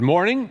Good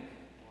morning.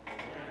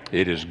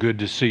 It is good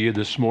to see you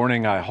this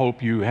morning. I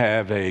hope you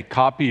have a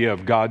copy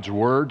of God's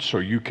Word so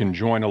you can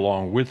join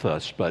along with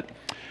us. But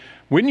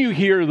when you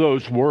hear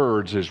those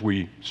words, as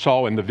we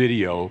saw in the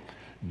video,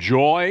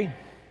 joy,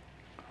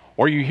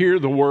 or you hear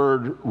the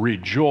word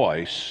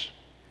rejoice,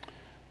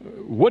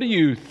 what do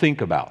you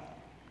think about?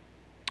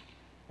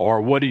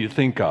 Or what do you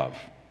think of?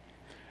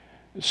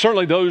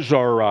 Certainly those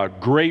are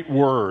great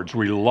words.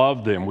 We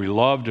love them. We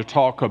love to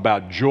talk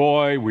about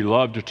joy. We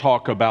love to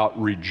talk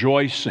about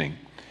rejoicing.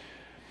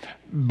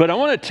 But I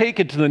want to take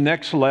it to the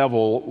next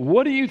level.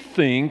 What do you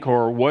think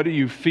or what do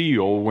you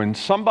feel when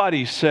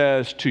somebody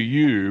says to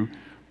you,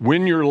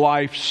 when your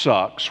life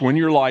sucks, when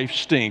your life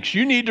stinks,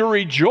 you need to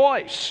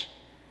rejoice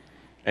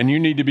and you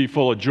need to be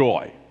full of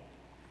joy?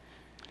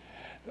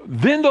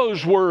 Then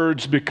those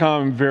words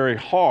become very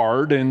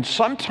hard, and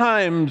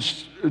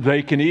sometimes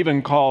they can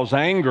even cause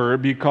anger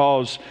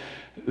because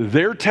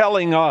they're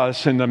telling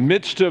us in the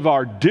midst of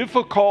our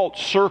difficult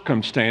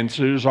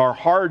circumstances, our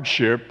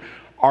hardship,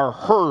 our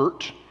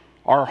hurt,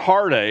 our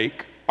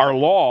heartache, our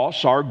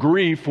loss, our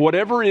grief,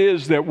 whatever it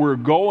is that we're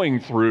going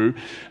through,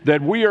 that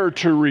we are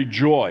to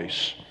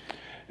rejoice.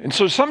 And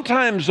so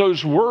sometimes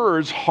those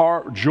words,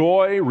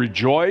 joy,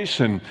 rejoice,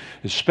 and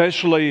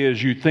especially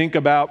as you think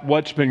about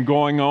what's been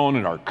going on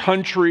in our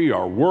country,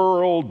 our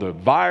world, the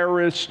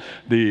virus,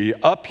 the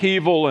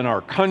upheaval in our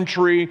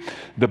country,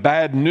 the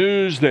bad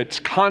news that's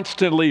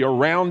constantly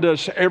around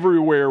us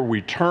everywhere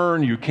we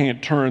turn. You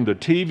can't turn the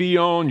TV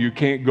on. You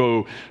can't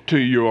go to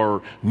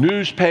your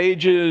news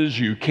pages.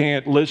 You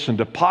can't listen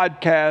to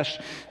podcasts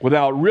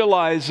without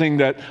realizing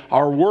that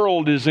our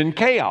world is in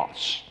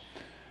chaos.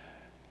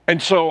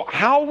 And so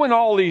how, when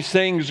all these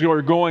things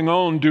are going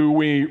on, do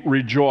we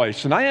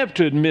rejoice? And I have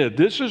to admit,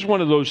 this is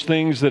one of those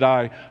things that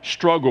I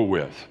struggle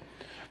with.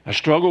 I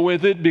struggle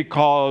with it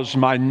because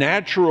my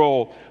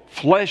natural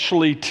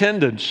fleshly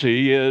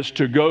tendency is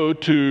to go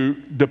to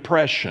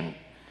depression,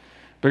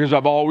 because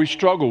I've always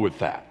struggled with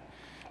that.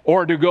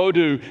 Or to go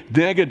to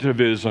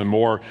negativism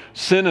or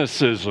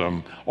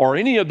cynicism or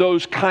any of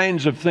those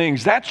kinds of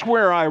things. That's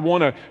where I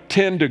want to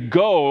tend to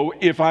go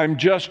if I'm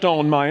just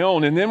on my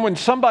own. And then when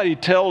somebody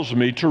tells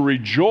me to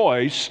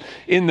rejoice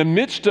in the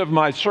midst of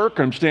my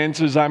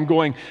circumstances, I'm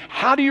going,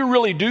 how do you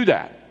really do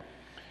that?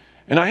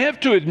 And I have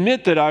to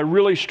admit that I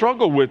really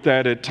struggle with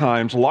that at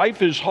times.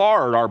 Life is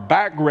hard, our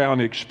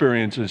background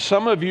experiences.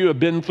 Some of you have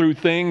been through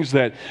things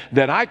that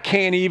I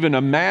can't even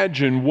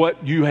imagine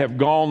what you have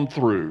gone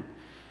through.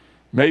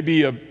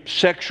 Maybe a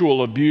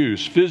sexual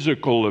abuse,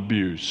 physical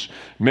abuse.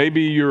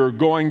 Maybe you're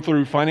going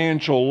through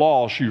financial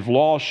loss. You've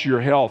lost your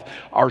health.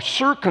 Our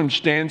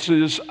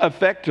circumstances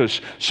affect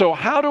us. So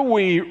how do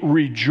we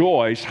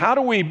rejoice? How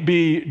do we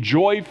be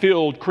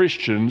joy-filled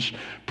Christians,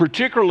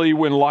 particularly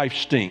when life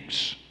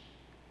stinks?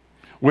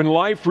 When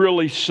life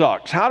really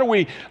sucks? How do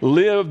we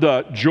live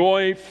the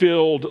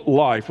joy-filled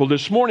life? Well,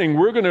 this morning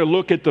we're going to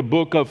look at the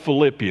book of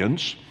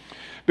Philippians,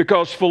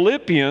 because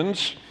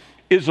Philippians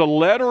is a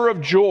letter of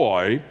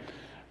joy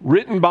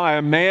written by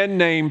a man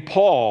named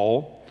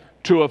Paul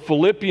to a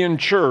Philippian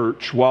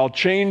church while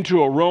chained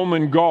to a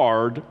Roman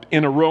guard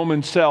in a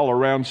Roman cell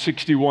around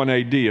 61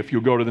 AD, if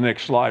you'll go to the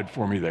next slide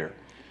for me there.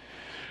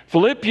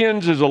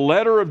 Philippians is a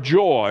letter of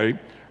joy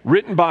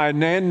written by a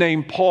man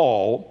named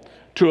Paul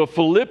to a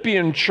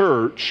Philippian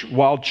church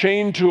while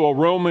chained to a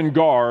Roman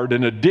guard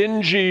in a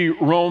dingy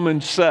Roman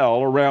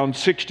cell around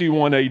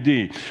 61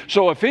 AD.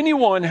 So if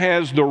anyone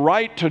has the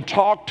right to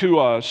talk to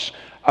us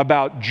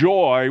about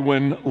joy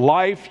when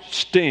life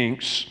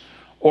stinks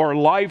or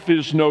life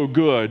is no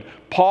good,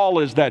 Paul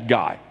is that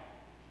guy.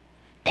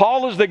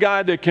 Paul is the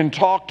guy that can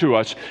talk to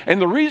us. And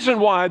the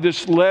reason why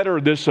this letter,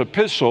 this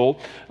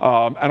epistle,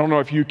 I don't know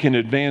if you can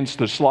advance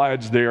the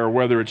slides there,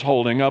 whether it's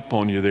holding up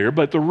on you there,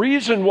 but the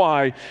reason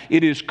why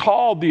it is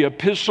called the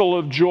Epistle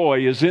of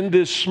Joy is in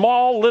this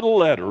small little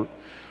letter,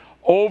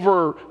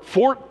 over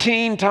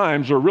 14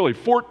 times, or really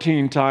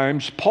 14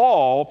 times,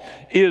 Paul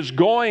is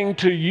going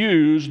to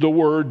use the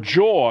word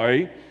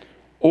joy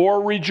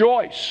or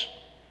rejoice.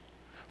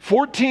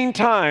 14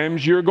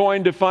 times you're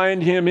going to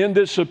find him in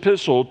this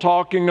epistle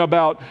talking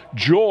about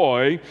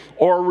joy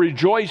or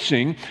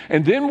rejoicing.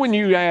 And then when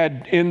you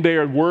add in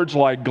there words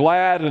like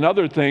glad and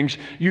other things,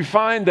 you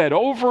find that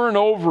over and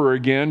over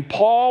again,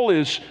 Paul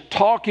is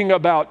talking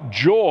about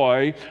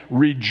joy,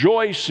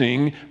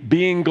 rejoicing,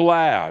 being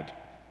glad.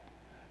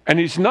 And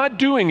he's not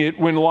doing it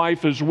when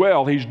life is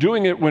well. He's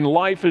doing it when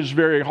life is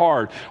very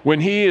hard.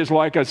 When he is,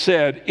 like I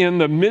said, in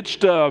the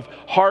midst of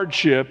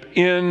hardship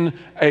in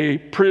a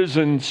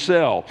prison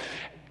cell.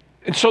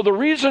 And so the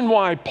reason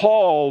why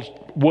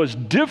Paul was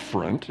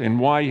different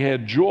and why he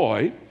had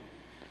joy,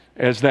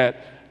 as that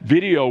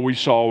video we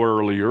saw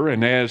earlier,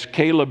 and as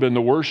Caleb and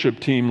the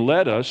worship team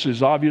led us,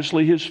 is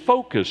obviously his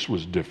focus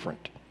was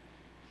different.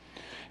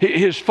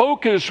 His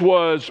focus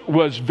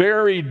was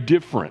very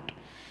different.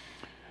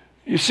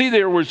 You see,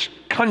 there was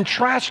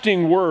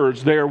contrasting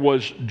words. There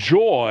was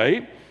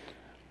joy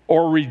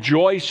or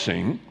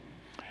rejoicing,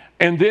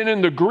 and then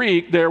in the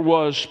Greek there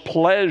was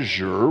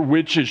pleasure,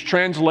 which is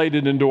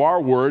translated into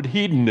our word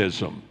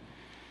hedonism.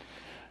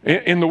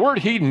 And the word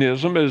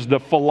hedonism is the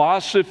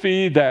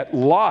philosophy that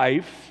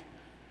life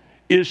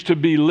is to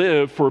be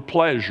lived for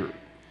pleasure.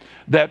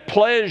 That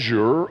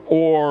pleasure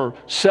or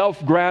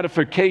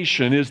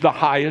self-gratification is the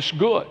highest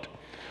good.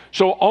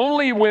 So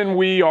only when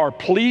we are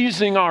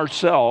pleasing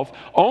ourselves,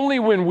 only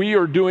when we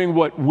are doing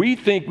what we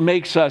think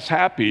makes us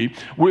happy,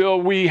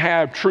 will we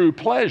have true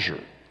pleasure.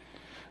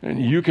 And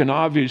you can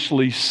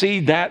obviously see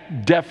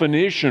that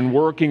definition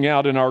working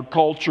out in our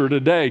culture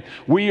today.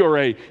 We are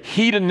a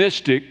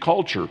hedonistic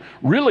culture,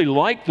 really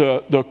like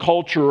the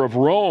culture of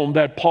Rome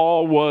that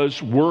Paul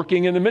was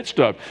working in the midst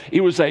of.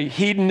 It was a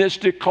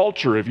hedonistic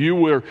culture. If you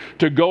were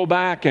to go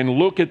back and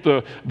look at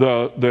the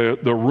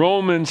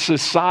Roman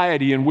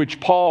society in which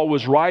Paul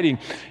was writing,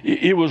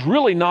 it was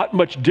really not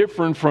much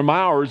different from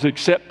ours,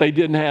 except they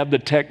didn't have the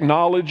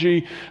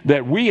technology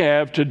that we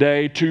have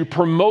today to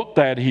promote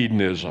that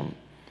hedonism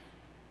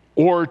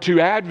or to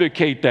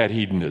advocate that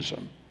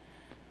hedonism.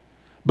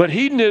 But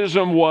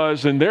hedonism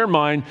was, in their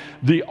mind,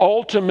 the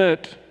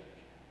ultimate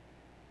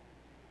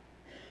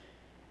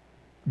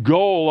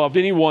goal of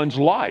anyone's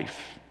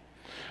life.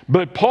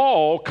 But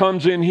Paul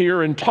comes in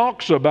here and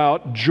talks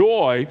about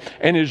joy,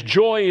 and his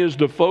joy is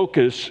the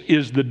focus,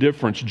 is the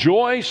difference.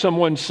 Joy,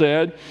 someone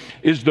said,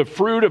 is the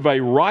fruit of a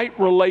right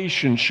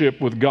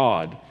relationship with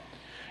God.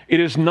 It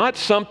is not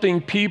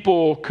something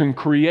people can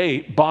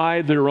create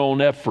by their own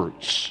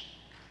efforts.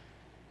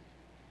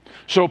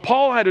 So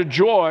Paul had a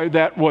joy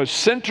that was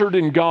centered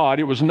in God.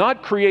 It was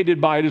not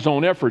created by his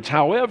own efforts.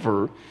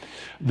 However,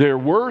 there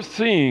were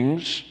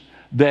things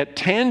that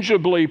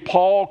tangibly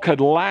Paul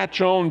could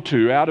latch on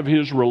to out of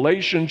his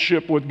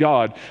relationship with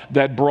God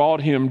that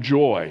brought him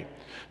joy.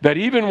 That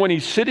even when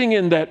he's sitting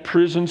in that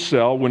prison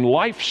cell, when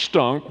life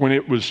stunk, when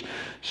it was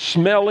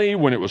smelly,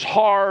 when it was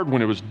hard,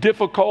 when it was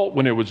difficult,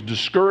 when it was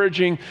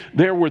discouraging,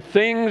 there were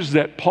things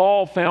that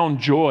Paul found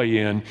joy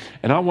in.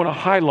 And I want to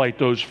highlight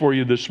those for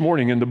you this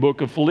morning in the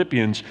book of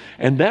Philippians.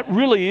 And that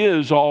really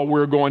is all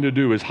we're going to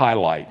do, is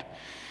highlight.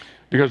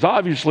 Because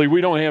obviously we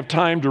don't have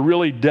time to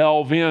really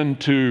delve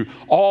into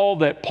all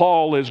that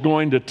Paul is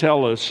going to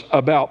tell us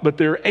about. But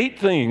there are 8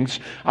 things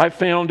I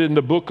found in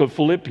the book of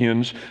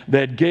Philippians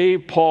that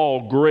gave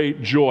Paul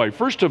great joy.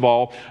 First of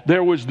all,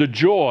 there was the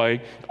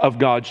joy of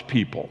God's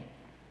people.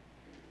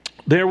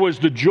 There was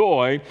the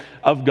joy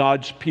of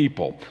God's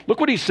people. Look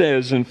what he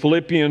says in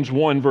Philippians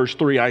 1 verse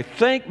 3. I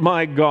thank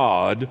my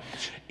God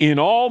in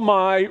all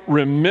my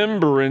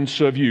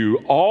remembrance of you,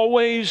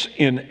 always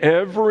in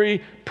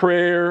every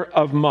prayer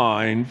of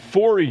mine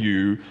for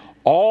you,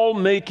 all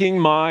making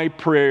my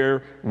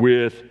prayer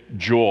with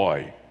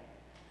joy.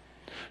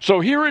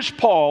 So here is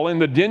Paul in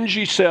the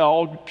dingy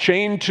cell,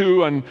 chained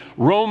to a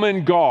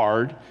Roman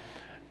guard,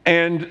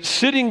 and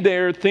sitting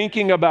there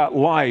thinking about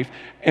life,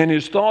 and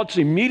his thoughts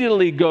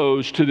immediately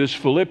goes to this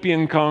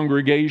Philippian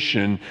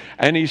congregation,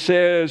 and he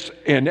says,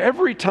 and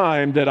every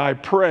time that I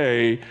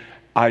pray,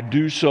 I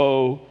do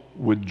so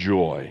with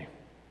joy.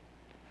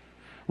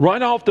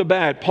 Right off the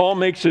bat, Paul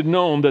makes it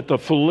known that the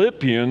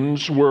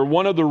Philippians were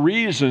one of the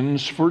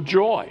reasons for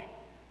joy.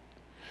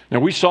 Now,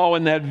 we saw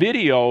in that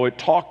video, it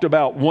talked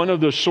about one of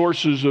the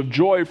sources of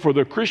joy for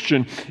the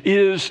Christian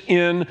is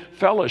in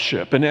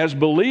fellowship. And as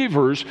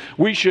believers,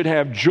 we should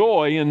have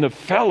joy in the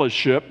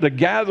fellowship, the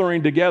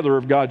gathering together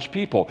of God's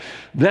people.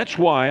 That's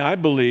why I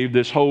believe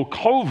this whole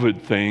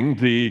COVID thing,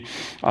 the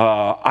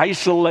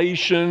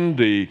isolation,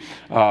 the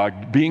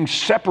being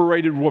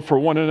separated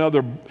from one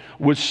another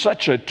was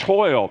such a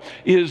toil,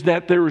 is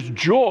that there's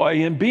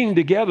joy in being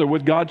together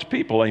with God's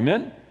people.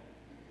 Amen?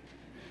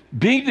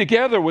 Being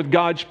together with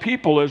God's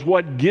people is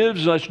what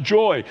gives us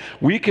joy.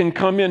 We can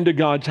come into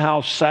God's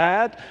house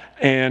sad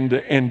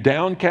and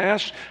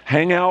downcast,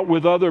 hang out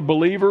with other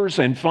believers,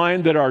 and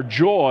find that our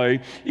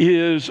joy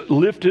is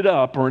lifted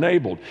up or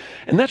enabled.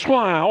 And that's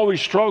why I always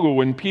struggle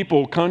when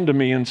people come to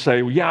me and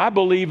say, well, yeah, I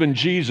believe in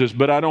Jesus,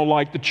 but I don't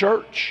like the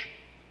church.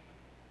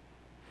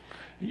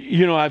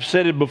 You know, I've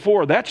said it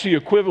before, that's the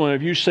equivalent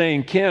of you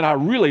saying, Ken, I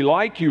really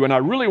like you, and I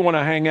really want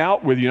to hang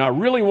out with you, and I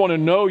really want to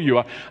know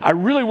you. I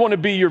really want to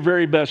be your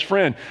very best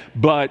friend.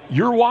 But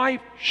your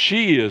wife,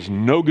 she is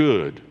no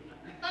good.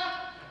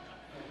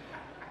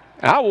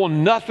 I want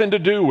nothing to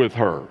do with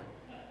her.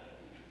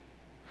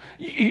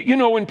 You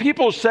know, when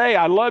people say,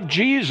 I love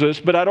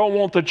Jesus, but I don't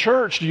want the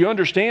church, do you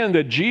understand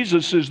that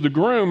Jesus is the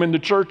groom and the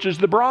church is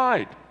the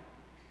bride?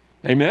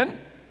 Amen?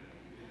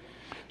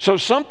 So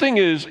something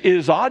is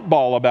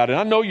oddball about it.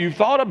 I know you've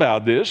thought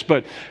about this,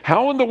 but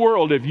how in the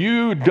world, if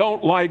you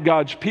don't like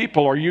God's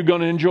people, are you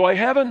going to enjoy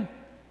heaven?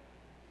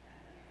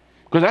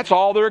 Because that's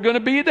all they're going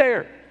to be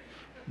there.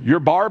 Your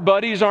bar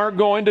buddies aren't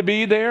going to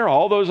be there.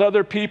 All those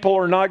other people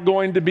are not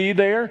going to be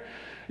there.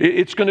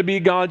 It's going to be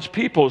God's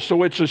people.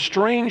 So it's a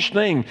strange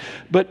thing.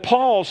 But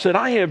Paul said,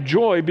 I have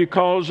joy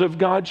because of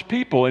God's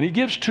people. And he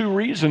gives 2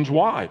 reasons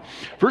why.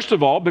 First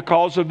of all,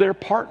 because of their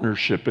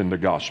partnership in the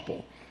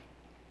gospel.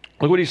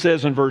 Look what he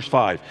says in verse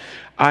 5.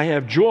 I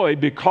have joy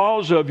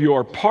because of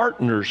your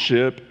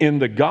partnership in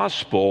the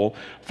gospel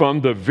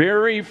from the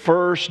very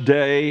first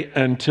day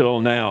until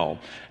now.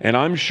 And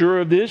I'm sure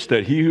of this,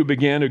 that he who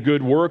began a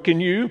good work in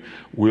you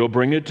will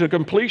bring it to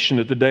completion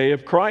at the day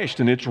of Christ.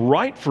 And it's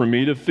right for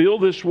me to feel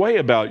this way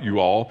about you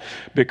all,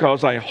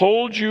 because I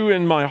hold you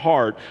in my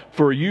heart,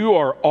 for you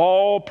are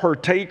all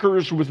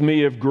partakers with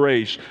me of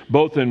grace,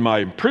 both in my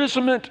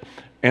imprisonment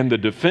and the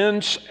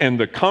defense and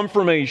the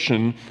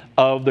confirmation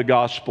of the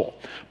gospel.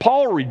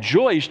 Paul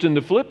rejoiced in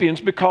the Philippians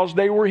because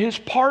they were his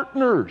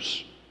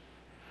partners.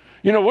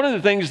 You know, one of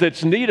the things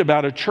that's neat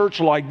about a church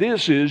like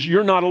this is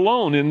you're not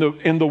alone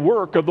in the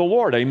work of the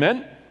Lord.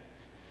 Amen?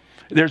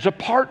 There's a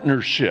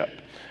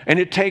partnership. And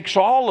it takes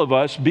all of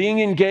us being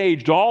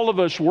engaged, all of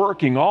us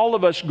working, all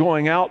of us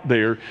going out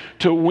there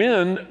to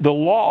win the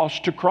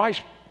lost to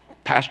Christ.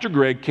 Pastor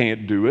Greg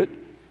can't do it.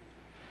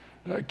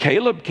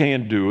 Caleb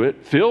can't do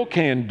it. Phil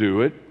can't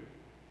do it.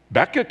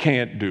 Becca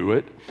can't do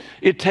it.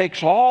 It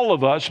takes all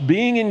of us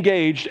being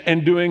engaged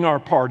and doing our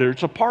part.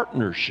 It's a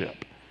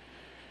partnership.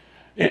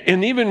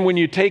 And even when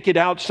you take it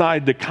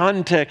outside the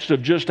context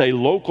of just a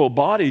local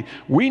body,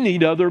 we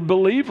need other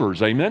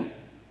believers. Amen?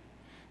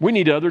 We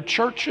need other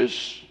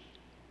churches.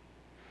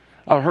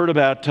 I heard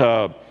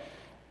about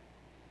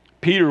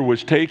Peter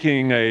was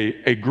taking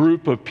a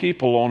group of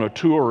people on a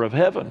tour of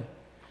heaven.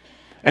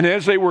 And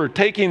as they were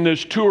taking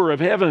this tour of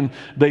heaven,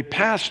 they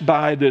passed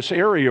by this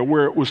area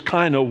where it was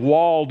kind of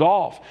walled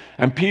off.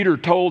 And Peter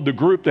told the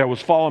group that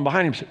was following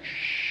behind him, said,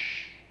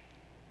 shh,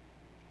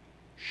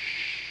 shh.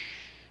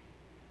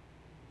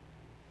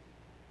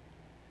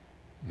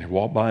 And they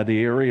walked by the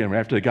area, and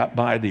after they got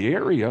by the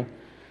area,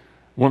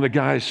 one of the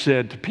guys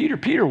said to Peter,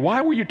 Peter,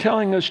 why were you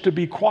telling us to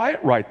be quiet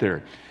right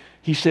there?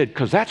 He said,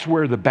 because that's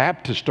where the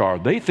Baptists are.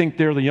 They think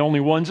they're the only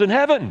ones in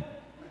heaven.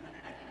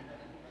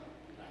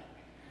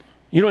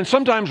 You know, and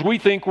sometimes we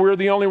think we're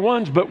the only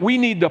ones, but we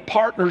need the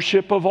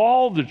partnership of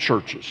all the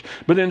churches.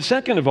 But then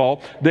second of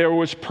all, there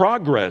was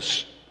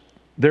progress.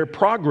 There's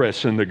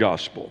progress in the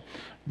gospel.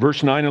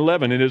 Verse 9 and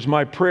 11, it is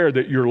my prayer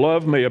that your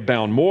love may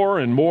abound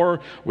more and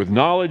more with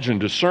knowledge and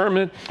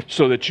discernment,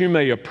 so that you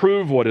may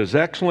approve what is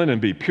excellent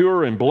and be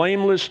pure and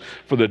blameless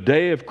for the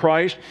day of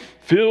Christ,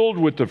 filled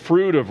with the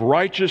fruit of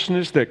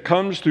righteousness that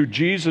comes through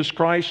Jesus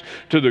Christ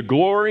to the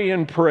glory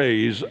and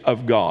praise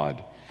of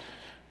God.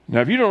 Now,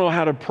 if you don't know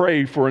how to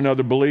pray for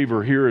another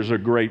believer, here is a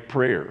great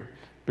prayer,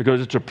 because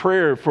it's a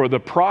prayer for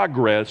the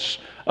progress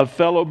of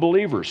fellow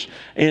believers.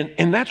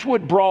 And that's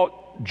what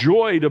brought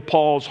joy to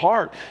Paul's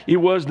heart. It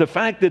was the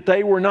fact that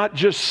they were not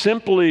just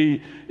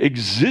simply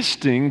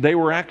existing, they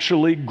were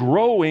actually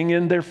growing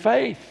in their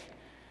faith.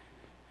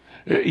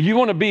 You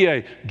want to be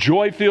a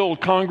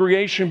joy-filled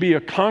congregation, be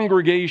a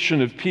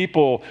congregation of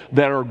people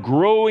that are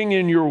growing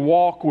in your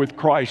walk with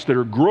Christ, that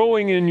are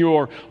growing in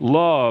your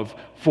love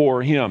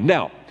for Him.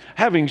 Now,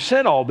 having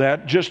said all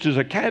that, just as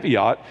a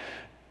caveat,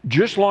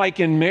 just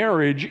like in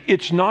marriage,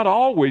 it's not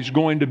always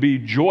going to be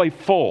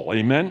joyful.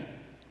 Amen?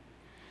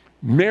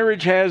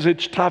 Marriage has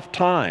its tough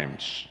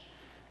times,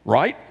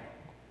 right?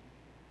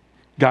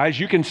 Guys,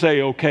 you can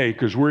say okay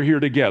because we're here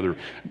together.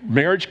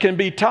 Marriage can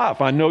be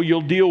tough. I know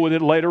you'll deal with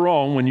it later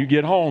on when you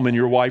get home and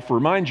your wife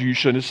reminds you you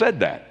shouldn't have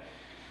said that.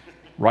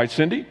 Right,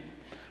 Cindy?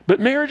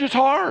 But marriage is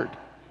hard.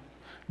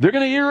 They're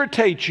going to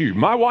irritate you.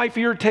 My wife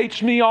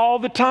irritates me all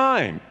the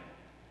time,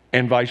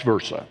 and vice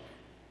versa.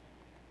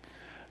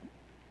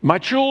 My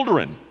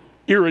children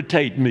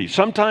irritate me.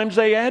 Sometimes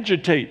they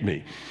agitate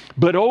me.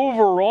 But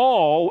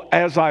overall,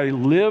 as I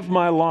live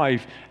my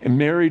life and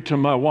married to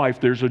my wife,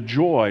 there's a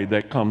joy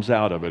that comes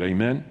out of it.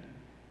 Amen?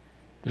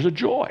 There's a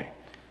joy.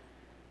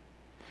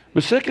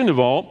 But second of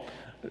all,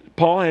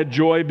 Paul had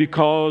joy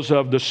because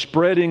of the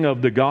spreading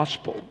of the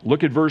gospel.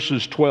 Look at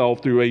verses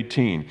 12 through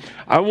 18.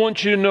 I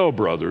want you to know,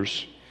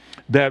 brothers,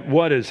 that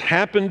what has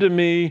happened to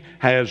me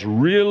has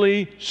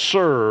really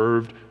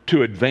served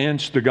to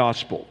advance the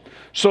gospel,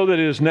 so that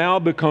it has now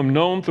become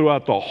known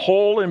throughout the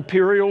whole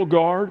imperial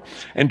guard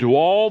and to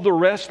all the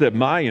rest that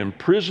my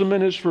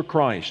imprisonment is for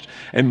Christ.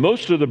 And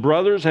most of the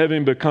brothers,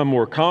 having become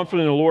more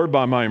confident in the Lord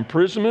by my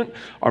imprisonment,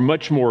 are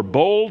much more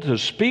bold to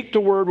speak the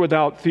word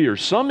without fear.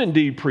 Some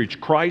indeed preach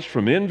Christ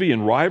from envy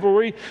and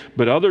rivalry,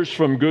 but others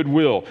from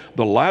goodwill.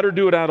 The latter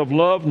do it out of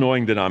love,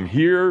 knowing that I'm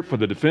here for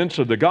the defense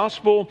of the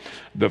gospel.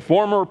 The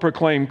former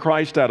proclaim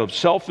Christ out of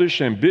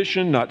selfish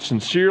ambition, not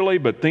sincerely,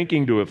 but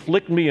thinking to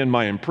afflict me in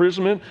my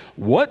imprisonment.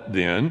 What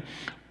then?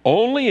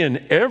 Only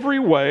in every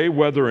way,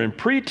 whether in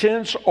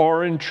pretense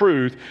or in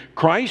truth,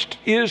 Christ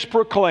is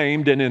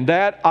proclaimed, and in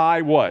that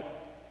I what?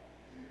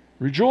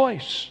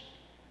 Rejoice.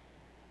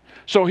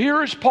 So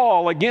here is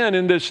Paul again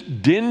in this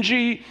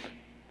dingy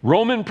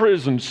Roman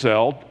prison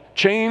cell,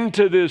 chained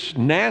to this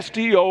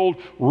nasty old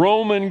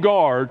Roman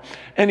guard,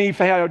 and he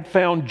had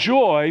found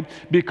joy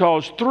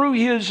because through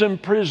his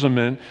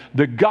imprisonment,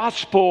 the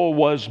gospel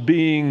was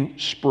being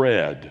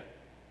spread.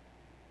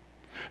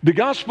 The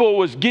gospel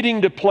was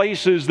getting to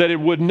places that it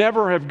would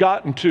never have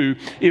gotten to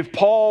if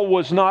Paul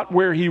was not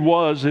where he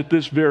was at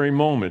this very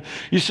moment.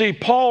 You see,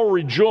 Paul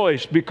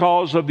rejoiced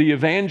because of the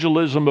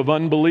evangelism of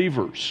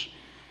unbelievers.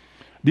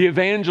 The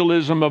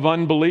evangelism of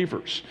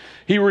unbelievers.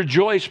 He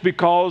rejoiced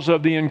because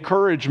of the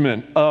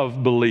encouragement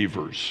of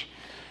believers.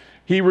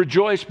 He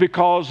rejoiced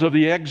because of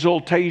the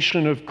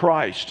exaltation of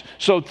Christ.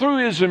 So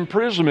through his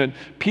imprisonment,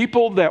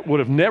 people that would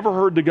have never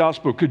heard the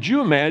gospel, could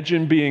you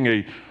imagine being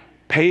a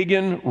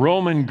pagan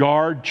Roman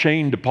guard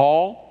chained to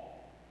Paul?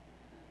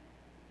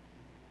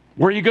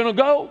 Where are you going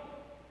to go?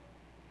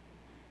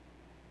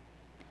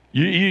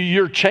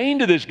 You're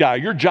chained to this guy.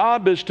 Your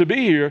job is to be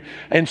here.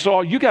 And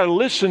so you got to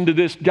listen to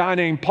this guy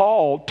named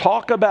Paul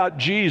talk about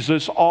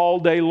Jesus all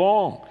day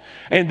long.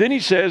 And then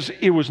he says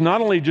it was not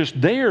only just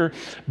there,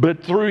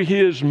 but through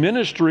his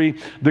ministry,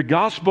 the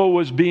gospel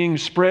was being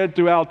spread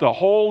throughout the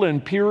whole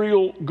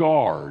imperial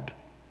guard.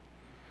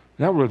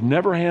 That would have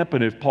never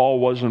happened if Paul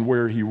wasn't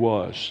where he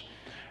was.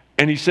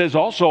 And he says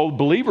also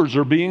believers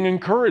are being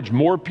encouraged.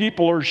 More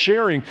people are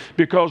sharing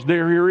because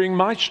they're hearing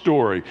my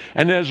story.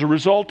 And as a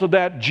result of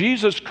that,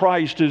 Jesus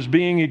Christ is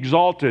being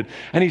exalted.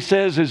 And he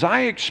says, as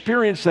I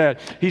experience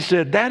that, he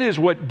said, that is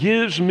what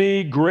gives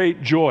me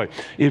great joy.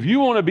 If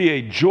you want to be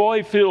a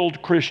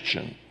joy-filled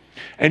Christian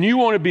and you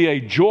want to be a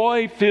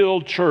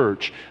joy-filled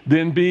church,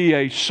 then be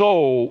a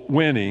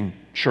soul-winning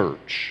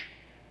church.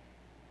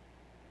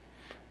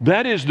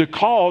 That is the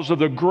cause of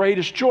the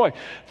greatest joy.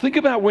 Think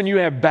about when you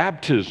have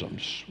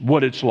baptisms,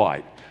 what it's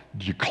like.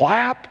 You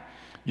clap,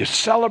 you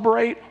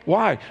celebrate.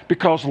 Why?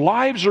 Because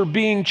lives are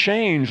being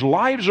changed,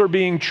 lives are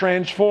being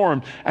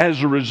transformed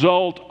as a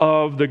result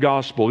of the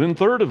gospel. And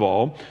third of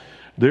all,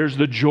 there's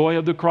the joy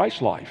of the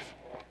Christ life.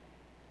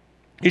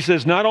 He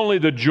says not only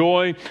the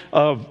joy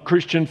of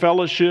Christian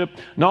fellowship,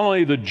 not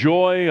only the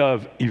joy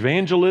of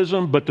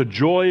evangelism, but the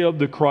joy of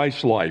the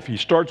Christ life. He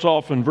starts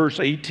off in verse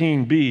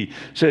 18b,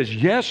 says,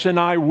 yes, and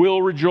I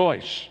will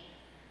rejoice.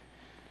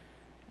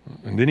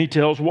 And then he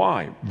tells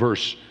why.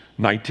 Verse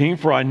 19,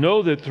 for I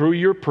know that through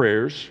your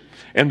prayers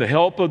and the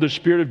help of the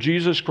Spirit of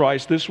Jesus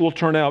Christ, this will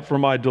turn out for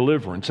my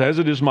deliverance, as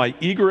it is my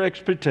eager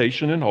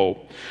expectation and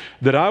hope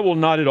that I will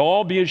not at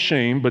all be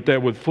ashamed, but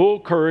that with full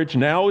courage,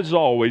 now as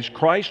always,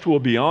 Christ will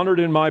be honored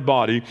in my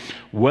body,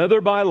 whether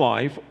by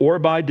life or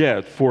by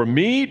death. For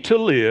me to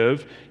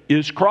live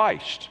is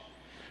Christ,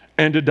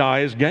 and to die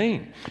is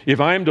gain. If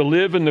I am to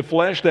live in the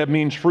flesh, that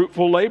means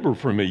fruitful labor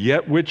for me,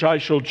 yet which I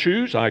shall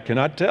choose, I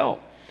cannot tell.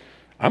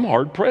 I'm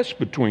hard pressed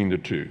between the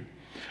two.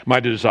 My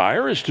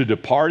desire is to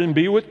depart and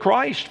be with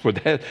Christ, for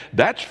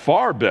that's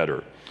far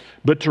better.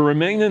 But to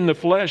remain in the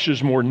flesh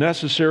is more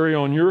necessary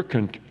on your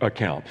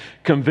account.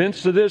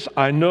 Convinced of this,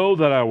 I know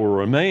that I will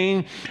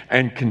remain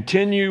and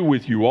continue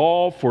with you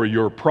all for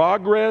your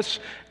progress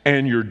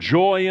and your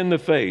joy in the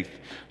faith,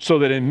 so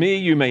that in me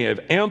you may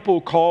have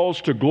ample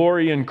cause to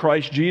glory in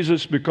Christ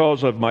Jesus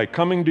because of my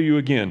coming to you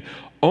again.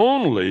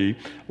 Only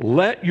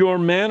let your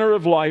manner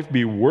of life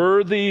be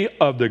worthy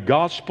of the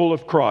gospel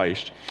of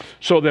Christ,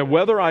 so that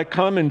whether I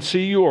come and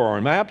see you or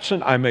am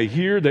absent, I may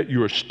hear that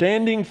you are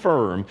standing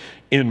firm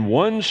in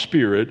one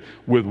spirit,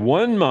 with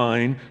one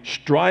mind,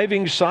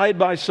 striving side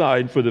by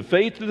side for the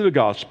faith of the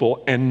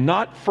gospel, and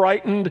not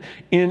frightened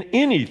in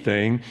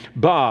anything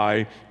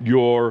by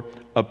your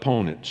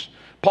opponents.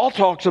 Paul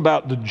talks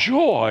about the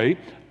joy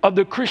of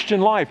the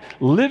Christian life,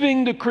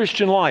 living the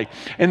Christian life.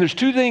 And there's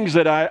two things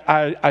that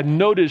I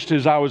noticed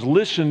as I was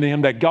listening to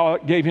him that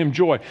God gave him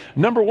joy.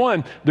 Number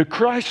one, the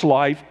Christ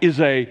life is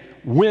a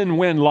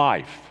win-win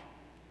life.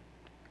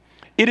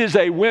 It is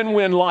a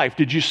win-win life.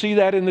 Did you see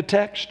that in the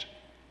text?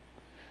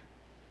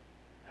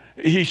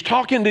 He's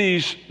talking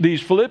to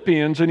these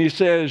Philippians and he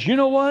says, you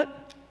know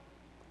what?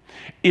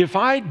 If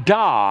I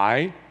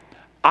die,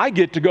 I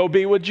get to go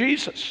be with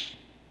Jesus.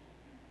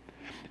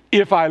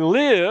 If I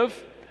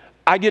live,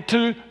 I get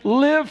to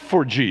live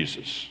for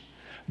Jesus.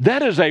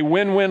 That is a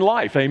win-win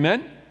life.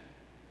 Amen?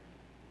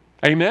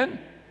 Amen?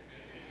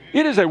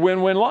 It is a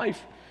win-win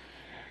life.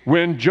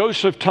 When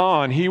Joseph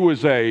Ton, he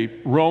was a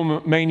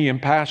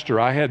Romanian pastor.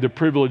 I had the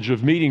privilege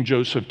of meeting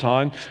Joseph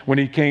Ton when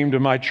he came to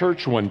my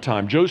church one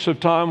time.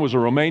 Joseph Ton was a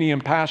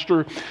Romanian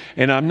pastor,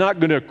 and I'm not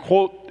going to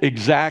quote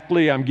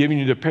exactly, I'm giving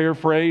you the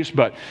paraphrase,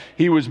 but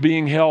he was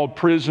being held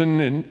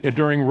prison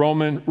during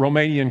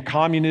Romanian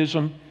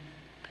communism.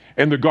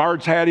 And the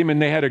guards had him and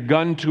they had a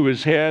gun to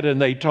his head and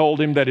they told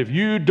him that if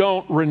you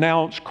don't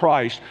renounce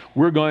Christ,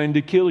 we're going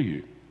to kill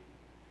you.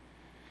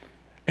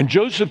 And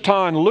Joseph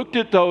Ton looked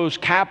at those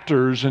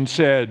captors and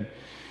said,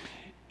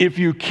 if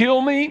you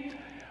kill me,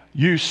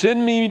 you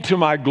send me to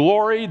my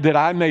glory that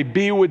I may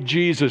be with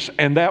Jesus,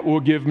 and that will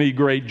give me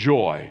great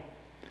joy.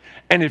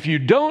 And if you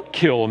don't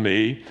kill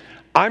me,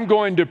 I'm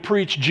going to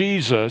preach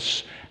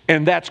Jesus,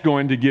 and that's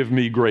going to give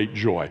me great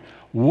joy.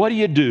 What do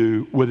you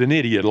do with an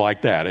idiot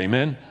like that?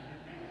 Amen?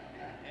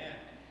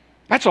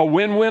 That's a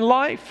win-win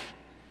life.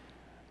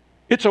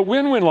 It's a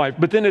win-win life,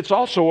 but then it's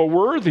also a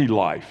worthy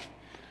life.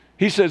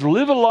 He says,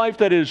 live a life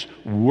that is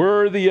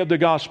worthy of the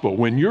gospel.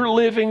 When you're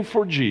living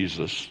for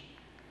Jesus,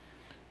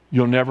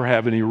 you'll never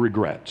have any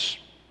regrets.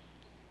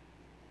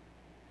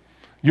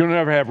 You'll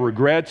never have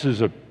regrets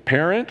as a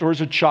parent or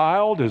as a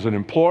child, as an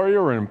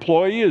employer or an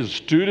employee, as a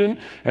student,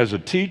 as a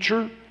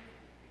teacher,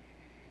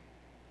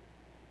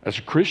 as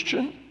a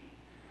Christian.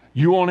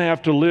 You won't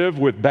have to live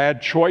with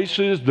bad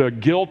choices, the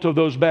guilt of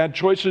those bad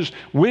choices,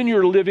 when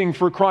you're living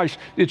for Christ.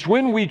 It's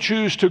when we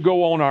choose to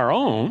go on our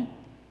own,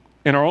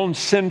 in our own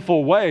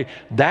sinful way,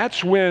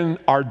 that's when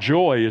our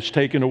joy is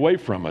taken away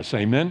from us.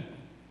 Amen?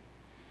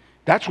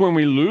 That's when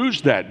we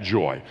lose that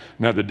joy.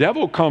 Now, the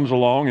devil comes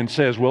along and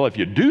says, well, if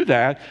you do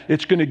that,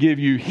 it's going to give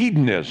you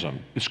hedonism.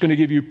 It's going to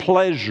give you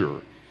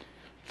pleasure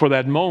for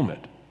that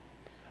moment.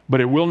 But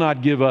it will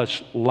not give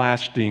us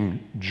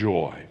lasting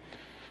joy.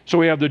 So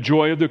we have the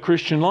joy of the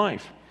Christian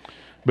life.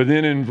 But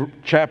then in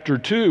chapter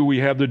 2, we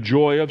have the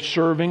joy of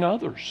serving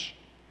others.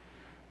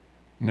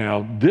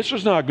 Now, this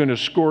is not going to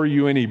score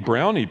you any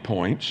brownie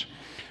points,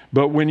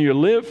 but when you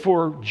live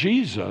for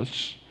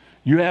Jesus,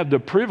 you have the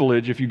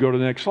privilege, if you go to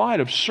the next slide,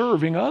 of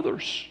serving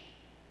others.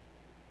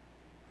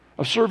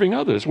 Of serving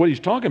others. What he's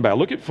talking about.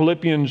 Look at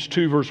Philippians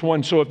 2, verse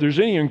 1. So if there's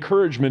any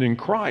encouragement in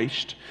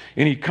Christ,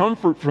 any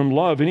comfort from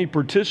love, any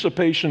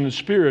participation in the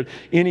Spirit,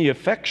 any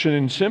affection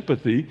and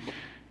sympathy,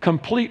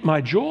 complete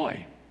my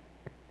joy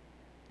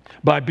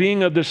by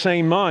being of the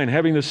same mind,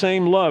 having the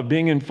same love,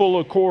 being in full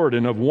accord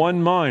and of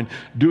one mind,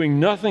 doing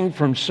nothing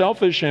from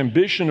selfish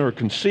ambition or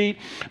conceit,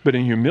 but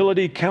in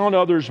humility count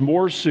others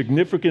more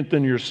significant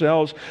than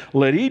yourselves.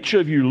 Let each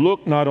of you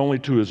look not only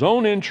to his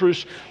own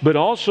interests, but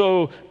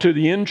also to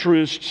the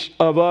interests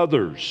of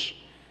others.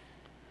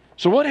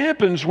 So what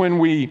happens when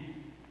we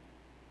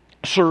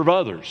serve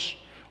others?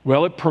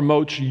 Well, it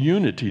promotes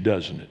unity,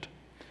 doesn't it?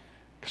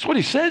 That's what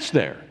he says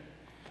there.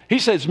 He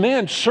says,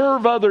 man,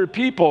 serve other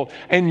people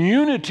and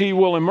unity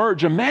will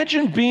emerge.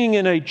 Imagine being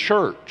in a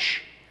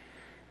church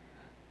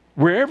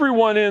where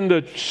everyone in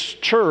the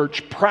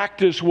church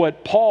practice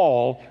what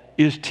Paul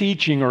is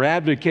teaching or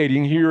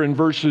advocating here in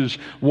verses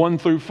 1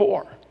 through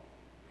 4.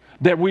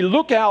 That we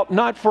look out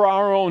not for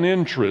our own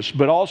interests,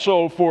 but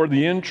also for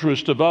the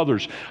interest of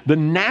others. The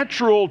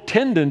natural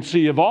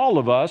tendency of all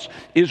of us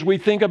is we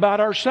think about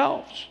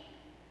ourselves.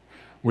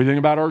 We think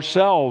about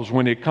ourselves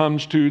when it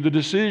comes to the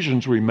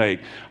decisions we make,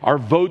 our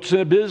votes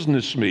in a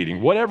business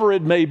meeting, whatever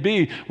it may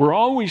be. We're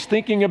always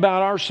thinking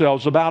about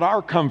ourselves, about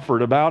our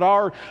comfort, about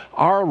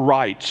our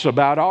rights,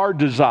 about our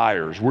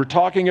desires. We're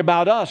talking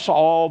about us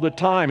all the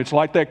time. It's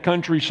like that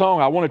country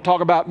song, I want to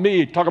talk about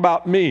me, talk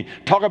about me,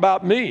 talk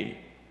about me.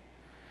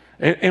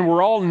 And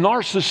we're all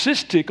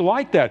narcissistic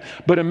like that.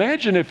 But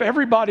imagine if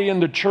everybody in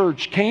the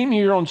church came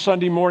here on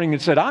Sunday morning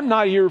and said, I'm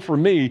not here for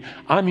me,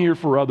 I'm here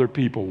for other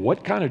people.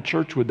 What kind of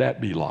church would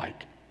that be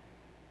like?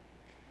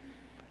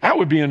 That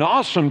would be an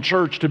awesome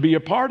church to be a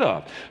part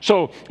of.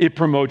 So it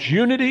promotes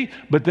unity,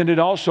 but then it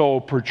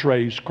also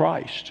portrays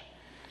Christ.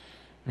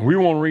 And we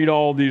won't read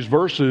all these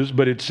verses,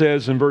 but it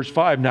says in verse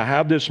 5, now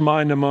have this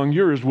mind among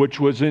yours, which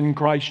was in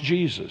Christ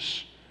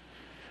Jesus.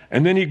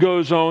 And then he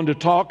goes on to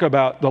talk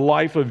about the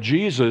life of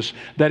Jesus,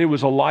 that it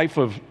was a life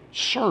of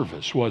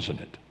service,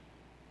 wasn't it?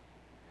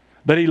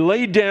 That he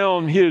laid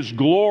down his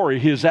glory,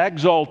 his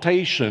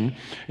exaltation,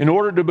 in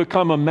order to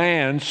become a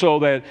man so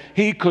that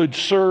he could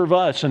serve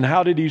us. And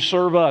how did he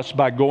serve us?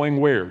 By going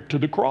where? To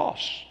the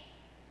cross.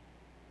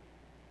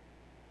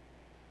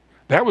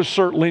 That was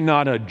certainly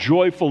not a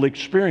joyful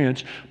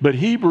experience, but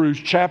Hebrews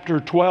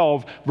chapter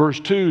 12, verse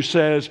 2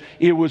 says,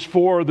 it was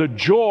for the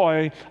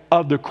joy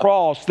of the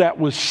cross that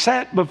was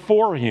set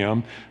before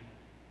him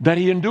that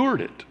he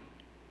endured it.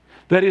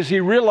 That is,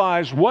 he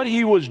realized what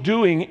he was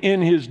doing in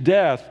his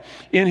death,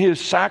 in his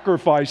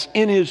sacrifice,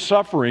 in his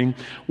suffering,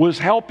 was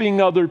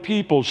helping other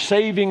people,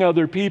 saving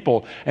other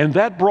people, and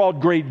that brought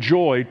great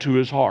joy to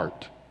his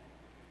heart.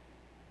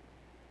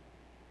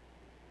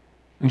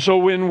 And so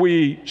when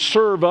we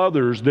serve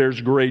others,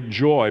 there's great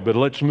joy. But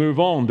let's move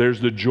on.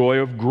 There's the joy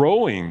of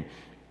growing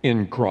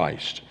in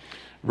Christ.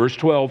 Verse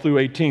 12 through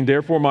 18,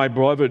 therefore, my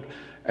beloved,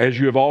 as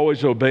you have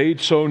always obeyed,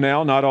 so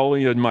now, not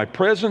only in my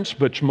presence,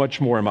 but much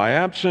more in my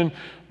absence,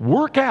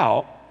 work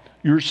out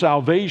your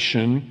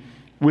salvation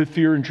with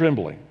fear and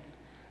trembling.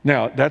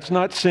 Now, that's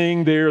not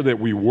saying there that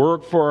we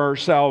work for our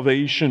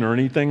salvation or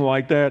anything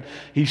like that.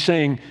 He's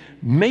saying,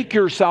 make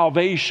your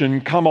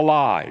salvation come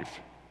alive.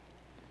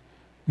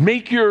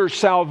 Make your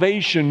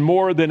salvation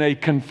more than a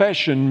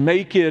confession.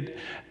 Make it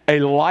a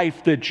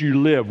life that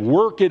you live.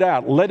 Work it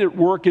out. Let it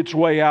work its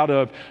way out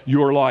of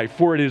your life.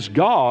 For it is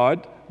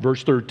God,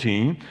 verse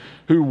 13,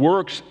 who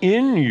works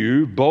in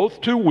you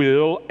both to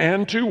will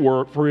and to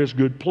work for his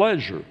good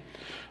pleasure.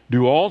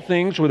 Do all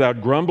things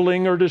without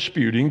grumbling or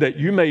disputing, that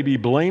you may be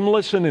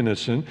blameless and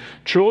innocent,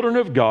 children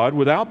of God,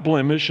 without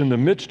blemish, in the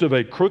midst of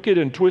a crooked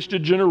and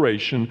twisted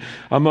generation,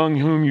 among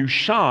whom you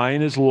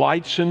shine as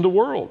lights in the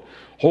world,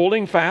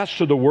 holding fast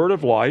to the word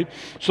of life,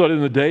 so that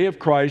in the day of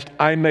Christ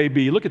I may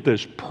be, look at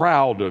this,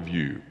 proud of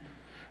you,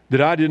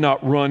 that I did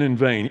not run in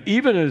vain,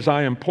 even as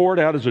I am poured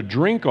out as a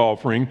drink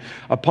offering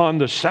upon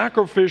the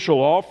sacrificial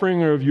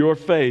offering of your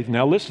faith.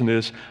 Now listen to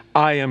this,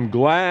 I am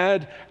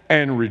glad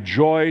and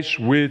rejoice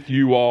with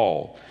you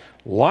all.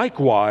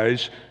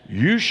 Likewise,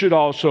 you should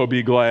also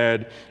be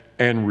glad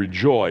and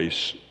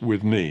rejoice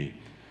with me.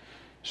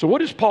 So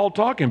what is Paul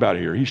talking about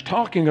here? He's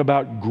talking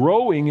about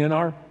growing in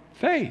our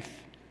faith,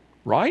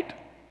 right?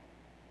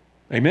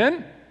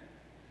 Amen?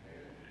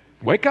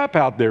 Wake up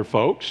out there,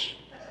 folks.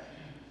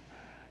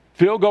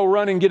 Phil, go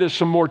run and get us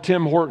some more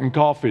Tim Horton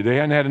coffee. They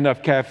hadn't had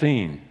enough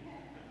caffeine.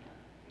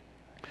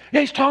 Yeah,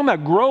 he's talking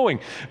about growing.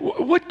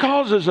 What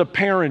causes a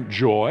parent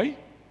joy?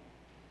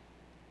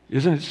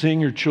 Isn't it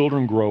seeing your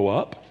children grow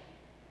up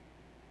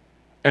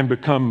and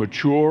become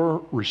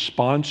mature,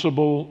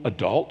 responsible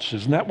adults?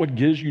 Isn't that what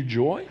gives you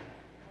joy?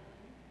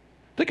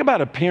 Think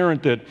about a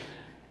parent that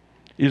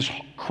is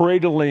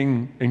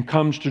cradling and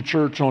comes to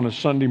church on a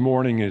Sunday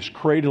morning, is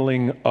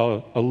cradling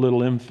a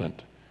little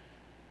infant.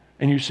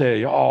 And you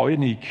say, oh,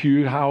 isn't he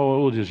cute? How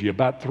old is he?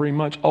 About 3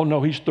 months? Oh,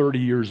 no, he's 30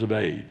 years of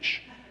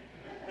age.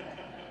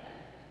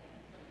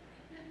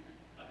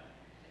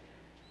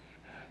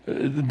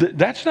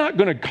 That's not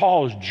going to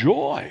cause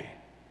joy.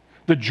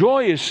 The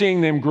joy is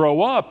seeing them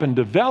grow up and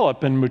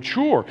develop and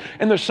mature.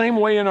 And the same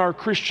way in our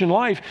Christian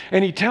life.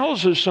 And he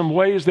tells us some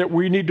ways that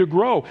we need to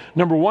grow.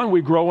 Number one,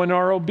 we grow in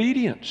our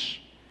obedience.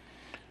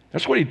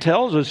 That's what he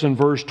tells us in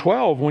verse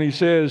 12 when he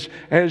says,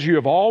 as you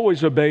have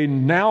always obeyed,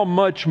 now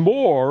much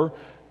more,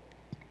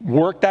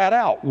 work that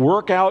out.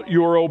 Work out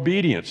your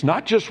obedience.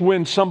 Not just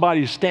when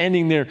somebody's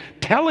standing there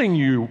telling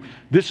you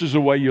this is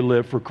the way you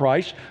live for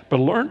Christ, but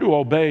learn to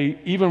obey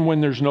even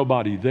when there's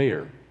nobody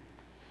there.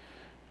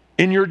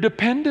 In your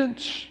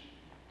dependence.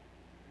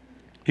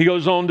 He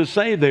goes on to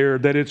say there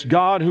that it's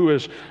God who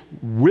is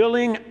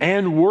willing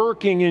and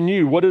working in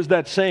you. What is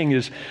that saying?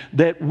 Is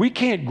that we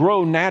can't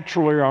grow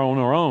naturally on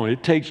our own.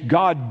 It takes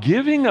God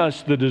giving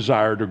us the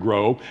desire to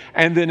grow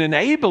and then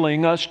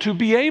enabling us to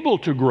be able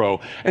to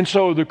grow. And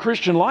so the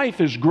Christian life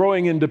is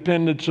growing in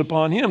dependence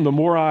upon Him. The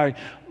more I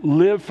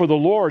live for the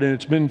Lord, and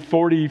it's been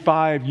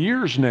 45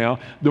 years now,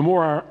 the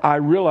more I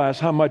realize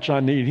how much I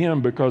need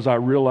Him because I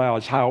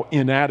realize how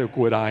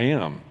inadequate I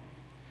am.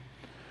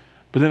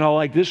 But then I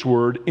like this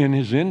word, in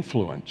His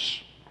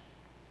influence.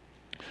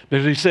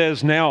 As he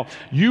says, now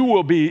you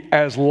will be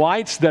as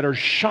lights that are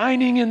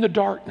shining in the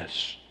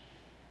darkness.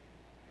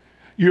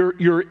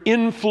 Your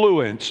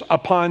influence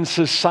upon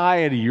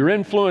society, your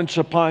influence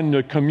upon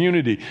the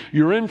community,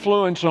 your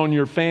influence on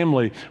your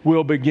family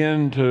will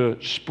begin to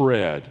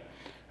spread.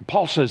 And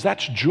Paul says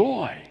that's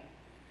joy.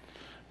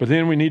 But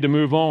then we need to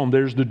move on.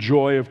 There's the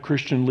joy of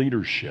Christian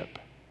leadership.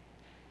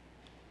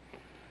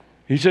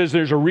 He says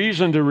there's a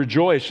reason to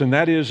rejoice, and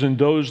that is in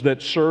those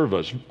that serve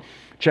us.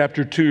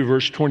 Chapter 2,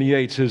 verse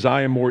 28 says,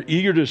 I am more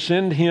eager to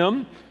send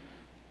him,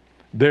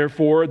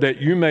 therefore, that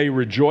you may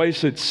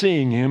rejoice at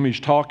seeing him. He's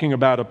talking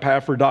about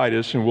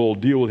Epaphroditus, and we'll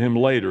deal with him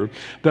later,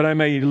 that I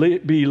may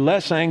be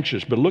less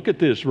anxious. But look at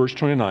this, verse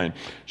 29.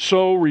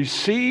 So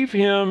receive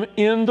him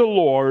in the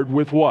Lord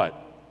with what?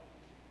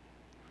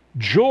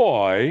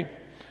 Joy,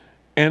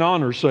 and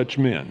honor such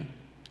men.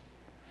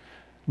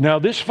 Now,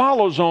 this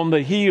follows on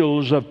the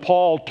heels of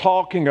Paul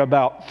talking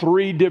about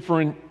 3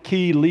 different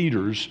key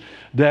leaders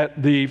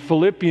that the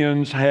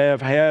Philippians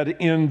have had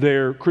in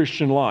their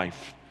Christian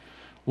life.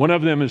 One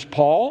of them is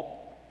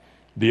Paul,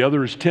 the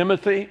other is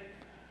Timothy,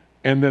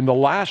 and then the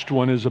last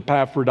one is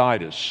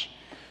Epaphroditus.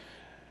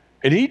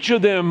 And each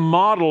of them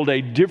modeled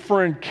a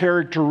different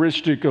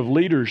characteristic of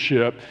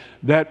leadership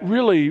that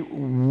really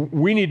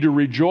we need to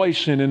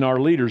rejoice in our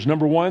leaders.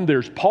 Number one,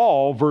 there's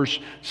Paul, verse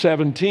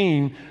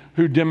 17,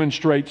 who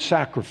demonstrates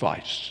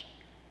sacrifice.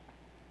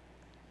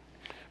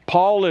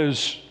 Paul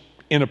is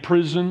in a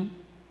prison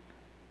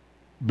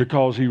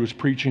because he was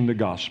preaching the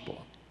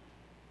gospel.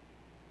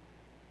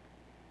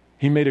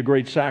 He made a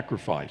great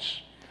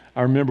sacrifice.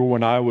 I remember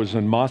when I was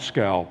in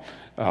Moscow,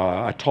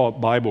 I taught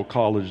Bible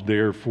college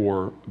there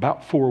for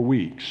about 4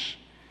 weeks.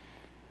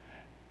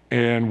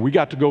 And we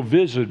got to go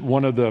visit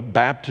one of the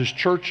Baptist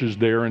churches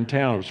there in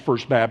town. It was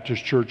First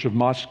Baptist Church of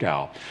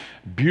Moscow.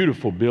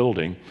 Beautiful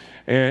building.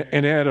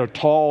 And it had a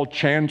tall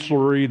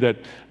chancellery that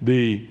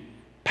the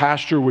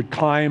pastor would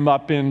climb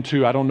up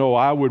into. I don't know,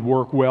 I would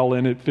work well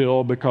in it,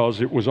 Phil,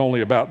 because it was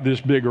only about this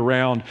big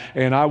around,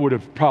 and I would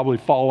have probably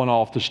fallen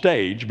off the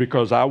stage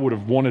because I would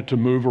have wanted to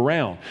move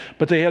around.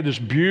 But they had this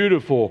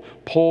beautiful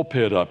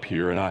pulpit up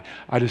here, and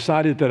I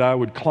decided that I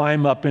would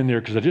climb up in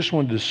there because I just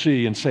wanted to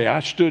see and say, I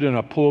stood in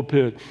a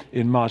pulpit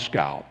in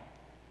Moscow.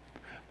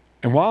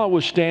 And while I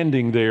was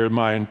standing there,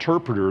 my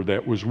interpreter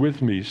that was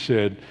with me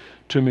said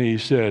to me, he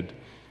said,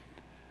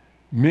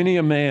 many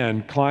a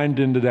man climbed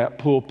into that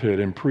pulpit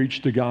and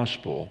preached the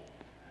gospel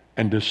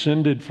and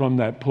descended from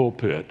that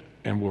pulpit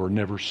and were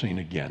never seen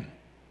again.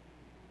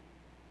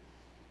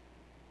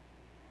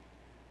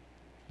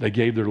 They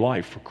gave their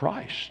life for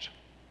Christ.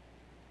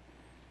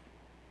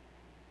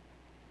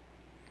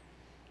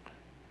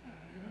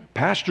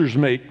 Pastors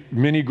make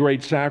many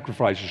great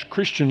sacrifices.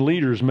 Christian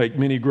leaders make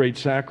many great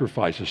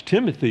sacrifices.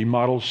 Timothy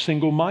models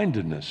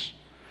single-mindedness.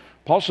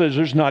 Paul says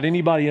there's not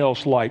anybody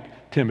else like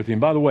Timothy.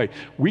 And by the way,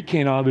 we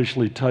can't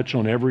obviously touch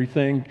on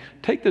everything.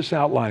 Take this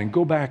outline and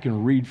go back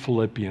and read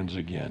Philippians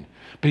again.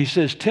 But he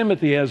says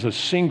Timothy has a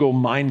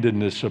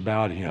single-mindedness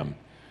about him.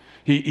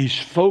 He's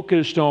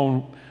focused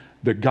on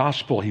the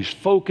gospel. He's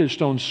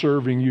focused on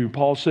serving you.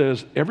 Paul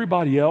says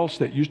everybody else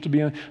that used to be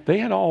in, they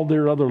had all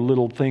their other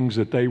little things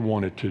that they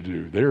wanted to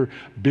do, their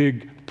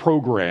big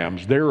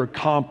programs, their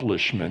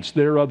accomplishments,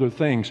 their other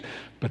things.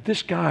 But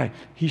this guy,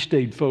 he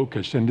stayed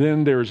focused. And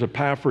then there's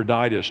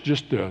Epaphroditus,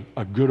 just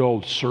a good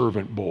old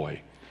servant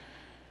boy.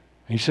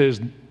 He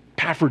says,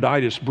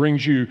 Epaphroditus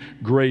brings you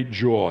great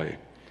joy.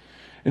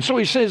 And so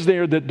he says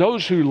there that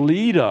those who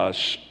lead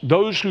us,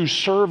 those who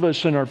serve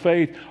us in our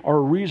faith, are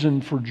a reason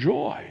for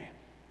joy.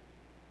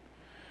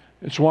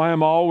 It's why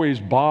I'm always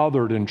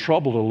bothered and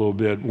troubled a little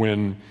bit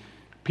when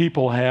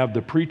people have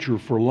the preacher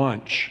for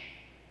lunch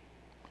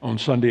on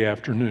Sunday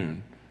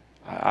afternoon.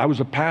 I was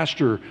a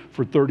pastor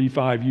for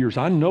 35 years.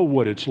 I know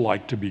what it's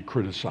like to be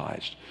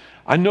criticized.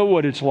 I know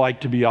what it's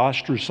like to be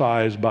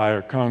ostracized by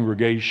a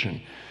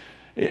congregation.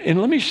 And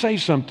let me say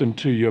something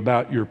to you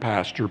about your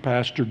pastor,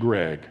 Pastor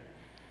Greg.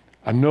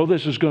 I know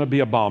this is going to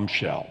be a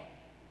bombshell.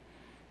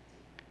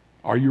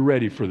 Are you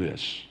ready for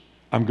this?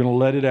 I'm going to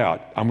let it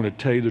out. I'm going to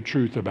tell you the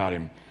truth about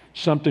him.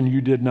 Something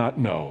you did not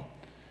know.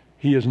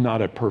 He is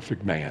not a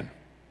perfect man.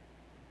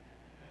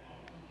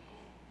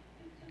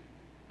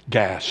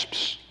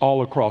 Gasps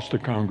all across the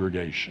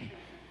congregation.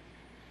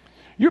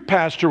 Your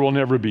pastor will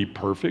never be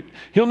perfect.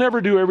 He'll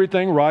never do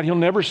everything right. He'll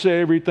never say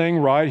everything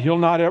right. He'll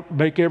not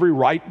make every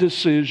right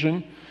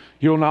decision.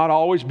 He'll not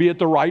always be at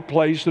the right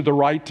place at the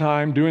right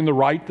time doing the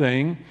right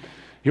thing.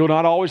 He'll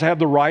not always have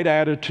the right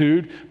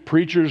attitude.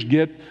 Preachers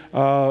get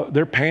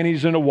their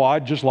panties in a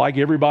wad just like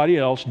everybody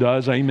else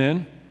does.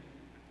 Amen?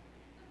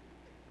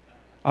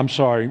 I'm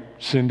sorry,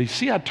 Cindy.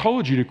 See, I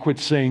told you to quit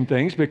saying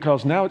things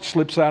because now it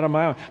slips out of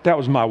my mouth. That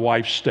was my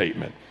wife's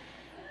statement.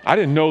 I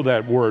didn't know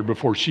that word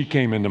before she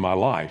came into my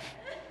life.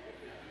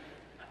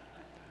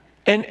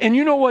 And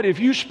you know what? If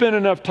you spent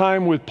enough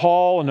time with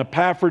Paul and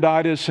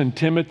Epaphroditus and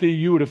Timothy,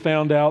 you would have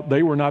found out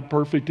they were not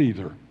perfect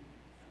either.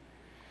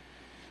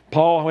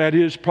 Paul had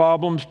his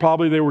problems.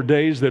 Probably there were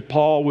days that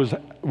Paul was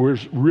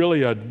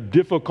really a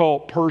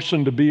difficult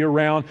person to be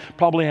around,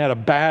 probably had a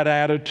bad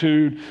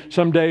attitude.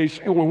 Some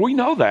days, well, we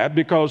know that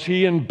because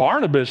he and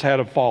Barnabas had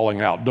a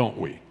falling out, don't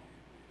we?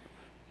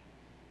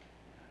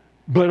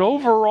 But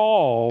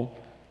overall,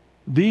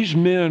 these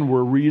men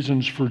were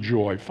reasons for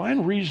joy.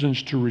 Find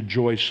reasons to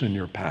rejoice in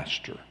your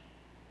pastor.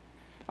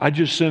 I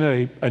just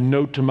sent a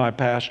note to my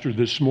pastor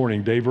this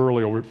morning, Dave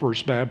Early over at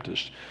First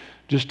Baptist,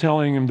 just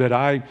telling him that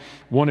I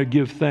want to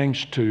give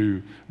thanks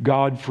to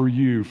God for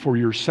you, for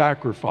your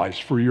sacrifice,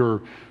 for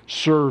your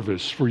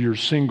service, for your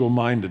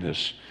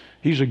single-mindedness.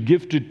 He's a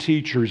gifted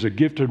teacher. He's a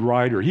gifted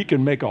writer. He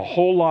can make a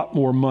whole lot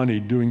more money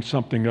doing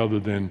something other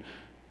than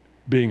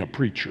being a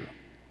preacher.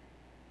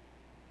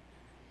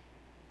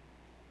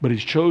 But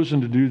he's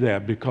chosen to do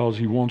that because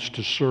he wants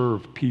to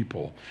serve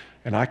people,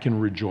 and I can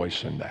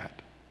rejoice in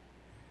that.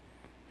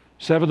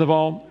 Seventh of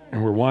all,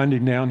 and we're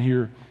winding down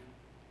here,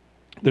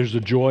 there's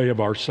the joy of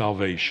our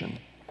salvation.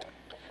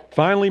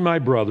 Finally, my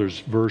brothers,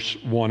 verse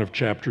 1 of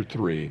chapter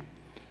 3,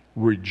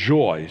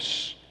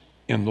 rejoice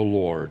in the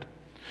Lord.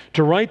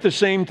 To write the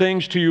same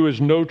things to you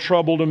is no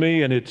trouble to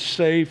me, and it's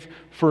safe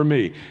for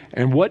me.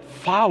 And what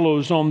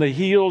follows on the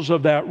heels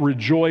of that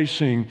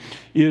rejoicing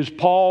is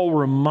Paul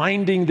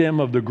reminding them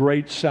of the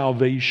great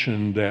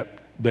salvation that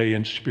they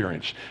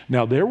experienced.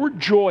 Now, there were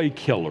joy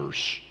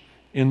killers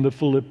in the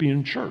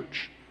Philippian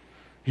church.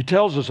 He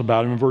tells us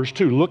about him in verse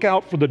 2. Look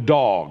out for the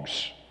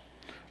dogs.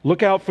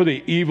 Look out for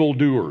the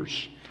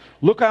evildoers.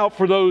 Look out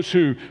for those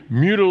who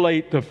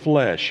mutilate the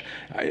flesh.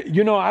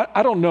 You know,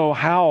 I don't know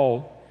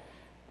how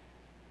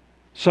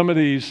some of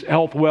these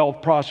health,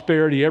 wealth,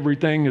 prosperity,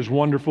 everything is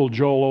wonderful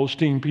Joel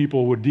Osteen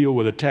people would deal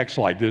with a text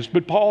like this,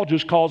 but Paul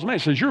just calls them out. He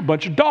says, you're a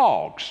bunch of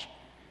dogs.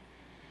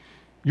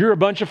 You're a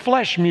bunch of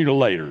flesh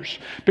mutilators.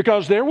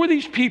 Because there were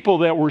these people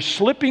that were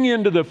slipping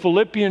into the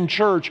Philippian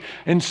church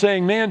and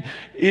saying, man,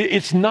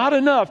 it's not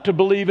enough to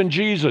believe in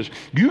Jesus.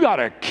 You got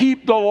to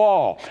keep the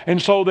law.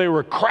 And so they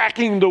were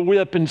cracking the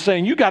whip and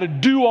saying, you got to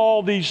do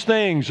all these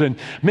things. And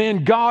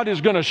man, God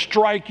is going to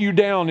strike you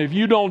down if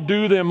you don't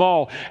do them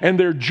all. And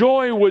their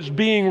joy was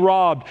being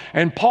robbed.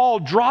 And Paul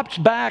drops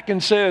back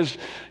and says,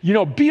 you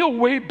know,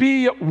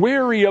 be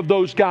wary of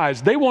those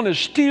guys. They want to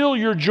steal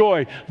your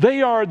joy.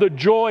 They are the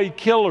joy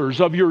killers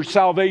of your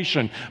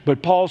salvation.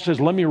 But Paul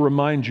says, let me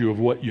remind you of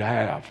what you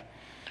have.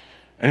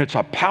 And it's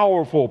a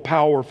powerful,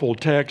 powerful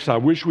text. I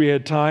wish we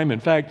had time.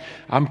 In fact,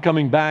 I'm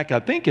coming back, I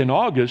think in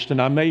August,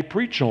 and I may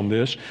preach on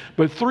this,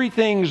 but 3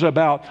 things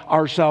about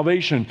our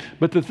salvation.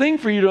 But the thing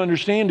for you to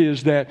understand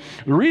is that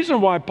the reason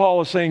why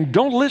Paul is saying,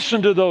 don't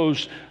listen to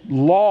those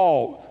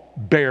law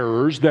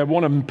bearers that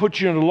want to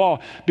put you under the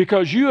law,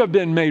 because you have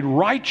been made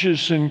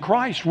righteous in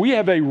Christ. We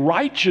have a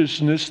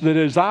righteousness that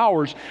is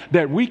ours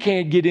that we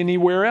can't get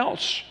anywhere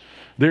else.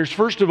 There's,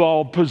 first of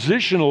all,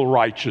 positional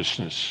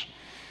righteousness.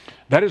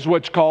 That is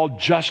what's called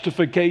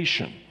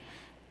justification.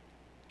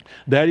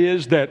 That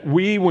is that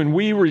when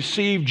we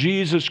receive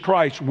Jesus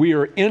Christ, we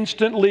are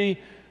instantly,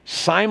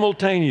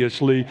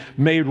 simultaneously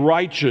made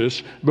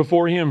righteous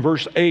before Him.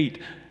 Verse 8,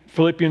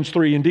 Philippians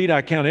 3, indeed,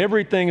 I count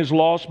everything as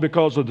lost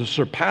because of the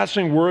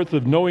surpassing worth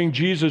of knowing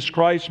Jesus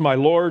Christ, my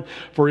Lord.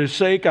 For his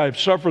sake I have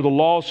suffered the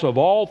loss of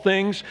all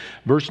things.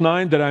 Verse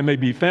 9, that I may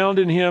be found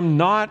in him,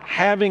 not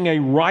having a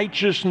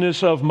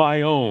righteousness of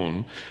my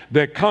own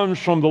that comes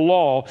from the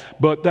law,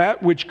 but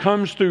that which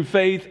comes through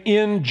faith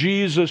in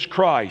Jesus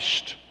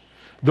Christ.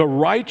 The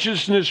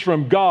righteousness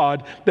from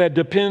God that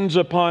depends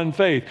upon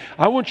faith.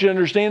 I want you to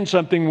understand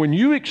something. When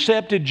you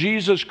accepted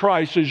Jesus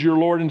Christ as your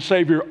Lord and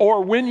Savior,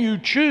 or when you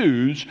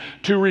choose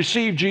to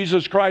receive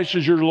Jesus Christ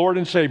as your Lord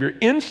and Savior,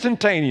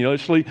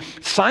 instantaneously,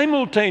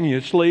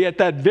 simultaneously, at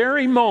that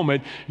very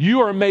moment,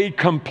 you are made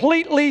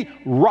completely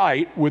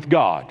right with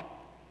God.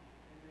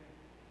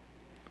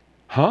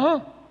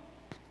 Huh?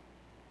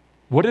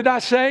 What did I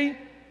say?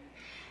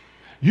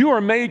 You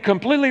are made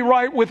completely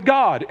right with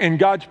God. And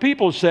God's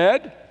people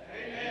said,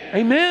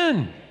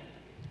 Amen.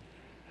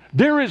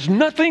 There is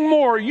nothing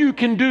more you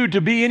can do to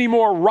be any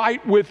more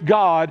right with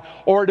God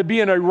or to be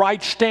in a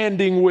right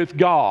standing with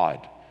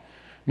God.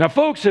 Now,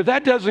 folks, if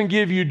that doesn't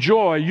give you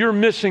joy, you're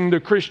missing the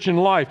Christian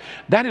life.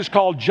 That is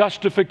called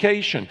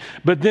justification.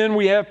 But then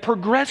we have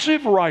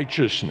progressive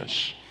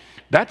righteousness.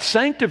 That's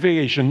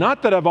sanctification.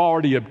 Not that I've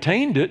already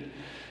obtained it,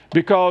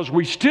 because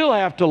we still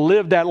have to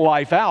live that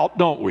life out,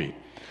 don't we?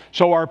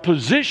 So our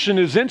position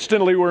is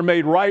instantly we're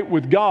made right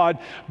with God,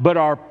 but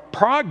our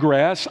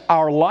progress,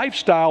 our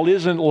lifestyle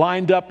isn't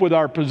lined up with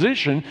our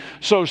position.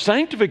 So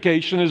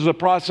sanctification is the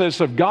process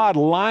of God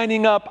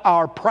lining up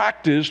our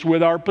practice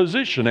with our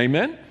position.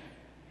 Amen?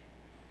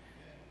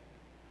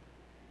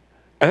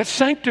 That's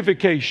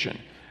sanctification.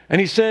 And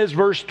he says,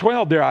 verse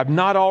 12 there, I've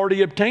not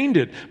already obtained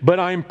it, but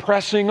I'm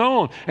pressing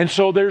on. And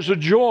so there's a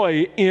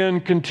joy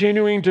in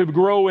continuing to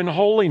grow in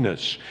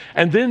holiness.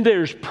 And then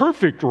there's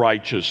perfect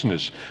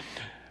righteousness.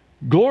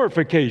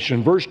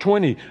 Glorification, verse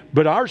 20,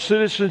 but our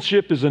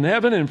citizenship is in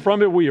heaven, and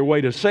from it we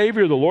await a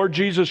Savior, the Lord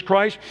Jesus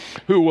Christ,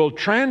 who will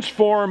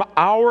transform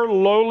our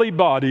lowly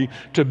body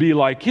to be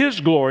like his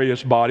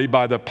glorious body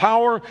by the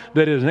power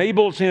that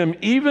enables him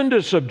even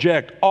to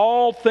subject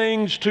all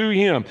things to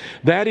him.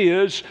 That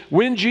is,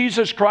 when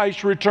Jesus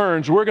Christ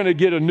returns, we're going to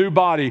get a new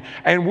body,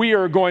 and we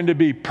are going to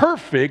be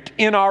perfect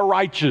in our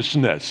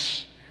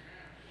righteousness.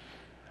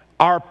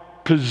 Our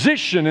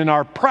position and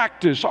our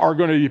practice are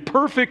going to be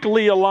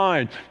perfectly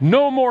aligned.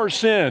 No more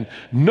sin,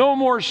 no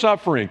more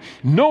suffering,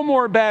 no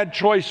more bad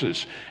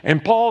choices.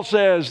 And Paul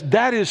says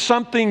that is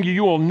something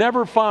you will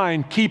never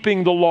find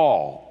keeping the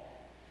law.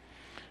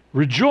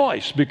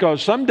 Rejoice,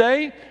 because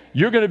someday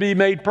you're going to be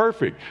made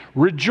perfect.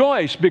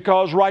 Rejoice,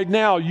 because right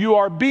now you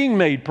are being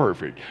made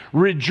perfect.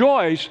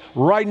 Rejoice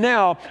right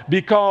now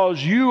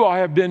because you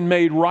have been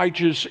made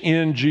righteous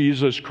in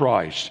Jesus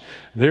Christ.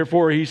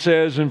 Therefore, he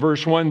says in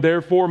verse 1,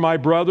 therefore, my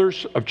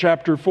brothers of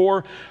chapter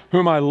 4,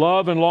 whom I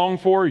love and long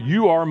for,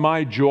 you are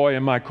my joy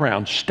and my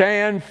crown.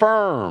 Stand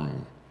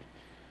firm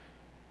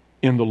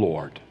in the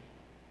Lord.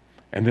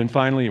 And then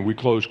finally, and we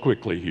close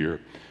quickly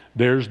here,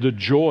 there's the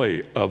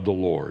joy of the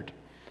Lord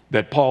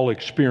that Paul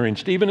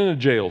experienced even in a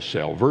jail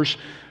cell. Verse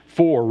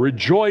 4,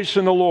 rejoice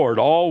in the Lord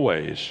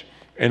always.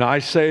 And I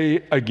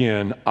say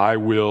again, I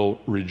will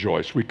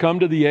rejoice. We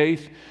come to the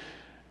eighth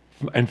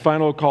and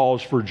final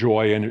cause for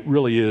joy, and it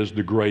really is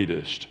the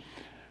greatest.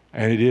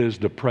 And it is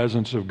the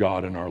presence of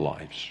God in our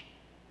lives.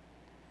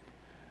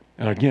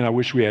 And again, I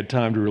wish we had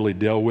time to really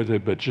deal with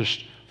it, but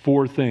just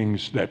 4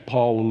 things that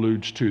Paul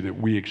alludes to that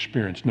we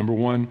experience. Number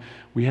 1,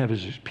 we have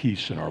his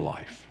peace in our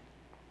life.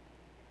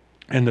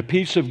 And the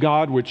peace of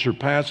God, which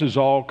surpasses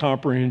all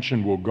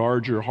comprehension, will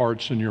guard your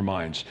hearts and your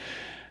minds.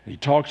 He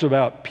talks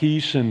about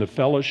peace in the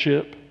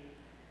fellowship.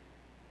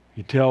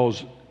 He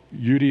tells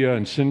Euodia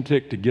and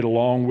Syntyche to get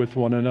along with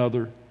one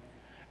another.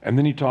 And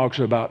then he talks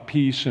about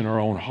peace in our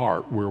own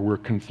heart, where we're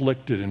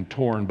conflicted and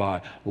torn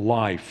by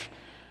life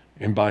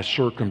and by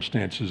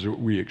circumstances that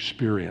we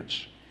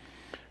experience.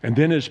 And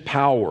then his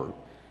power.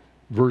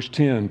 Verse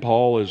 10,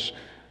 Paul is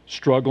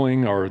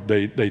struggling, or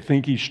they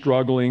think he's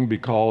struggling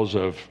because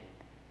of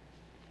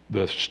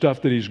the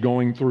stuff that he's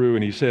going through.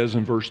 And he says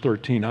in verse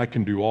 13, I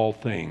can do all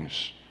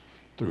things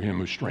through him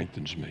who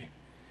strengthens me.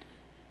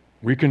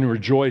 We can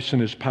rejoice in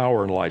his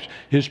power in life,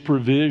 his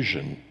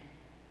provision.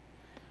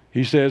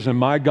 He says, and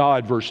my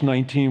God, verse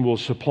 19, will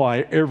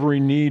supply every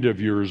need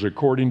of yours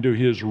according to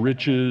his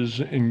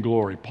riches in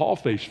glory. Paul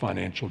faced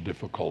financial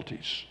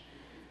difficulties.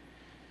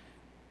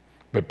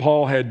 But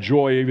Paul had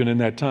joy even in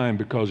that time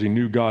because he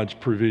knew God's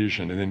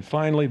provision. And then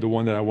finally, the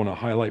one that I want to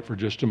highlight for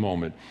just a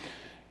moment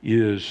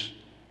is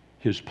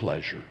his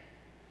pleasure.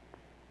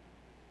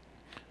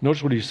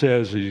 Notice what he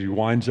says as he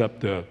winds up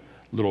the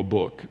little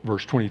book,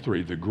 verse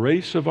 23, the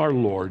grace of our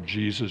Lord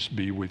Jesus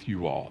be with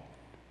you all.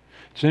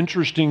 It's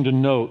interesting to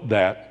note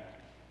that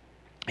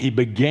he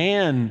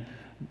began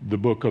the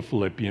book of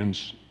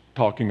Philippians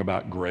talking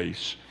about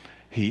grace.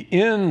 He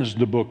ends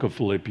the book of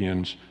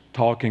Philippians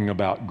talking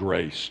about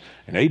grace.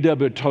 And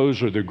A.W.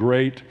 Tozer, the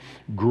great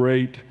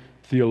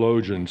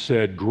theologian,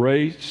 said,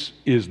 grace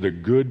is the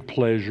good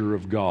pleasure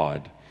of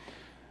God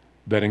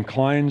that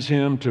inclines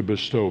him to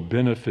bestow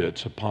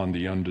benefits upon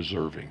the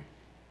undeserving.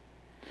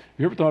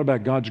 You ever thought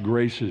about God's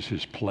grace as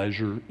His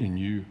pleasure in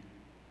you?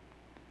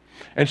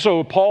 And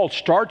so Paul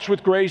starts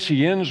with grace,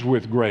 he ends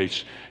with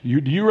grace. Do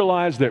you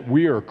realize that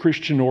we are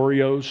Christian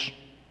Oreos?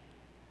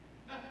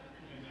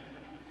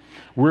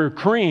 We're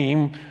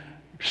cream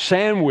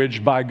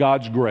sandwiched by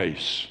God's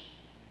grace.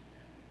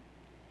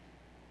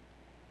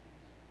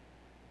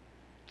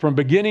 From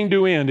beginning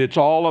to end, it's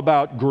all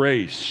about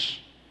grace.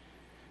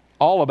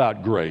 All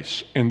about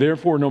grace. And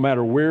therefore, no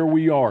matter where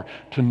we are,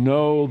 to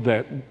know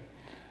that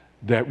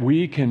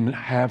we can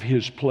have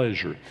His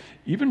pleasure.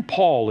 Even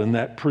Paul in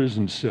that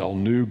prison cell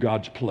knew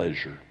God's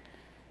pleasure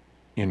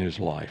in his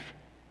life.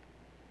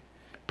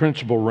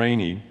 Principal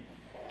Rainey,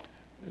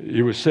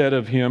 it was said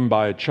of him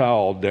by a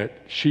child that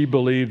she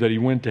believed that he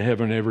went to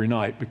heaven every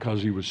night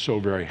because he was so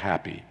very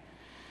happy.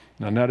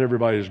 Now, not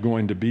everybody is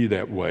going to be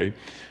that way,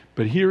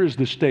 but here is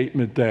the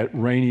statement that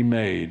Rainey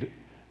made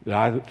that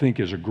I think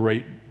is a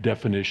great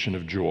definition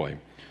of joy.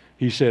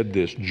 He said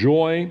this: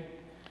 "Joy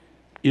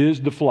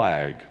is the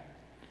flag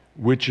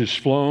which is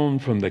flown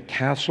from the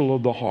castle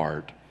of the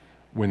heart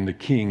when the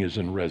king is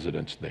in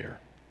residence there."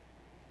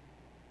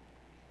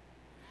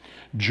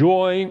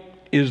 Joy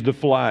is the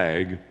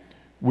flag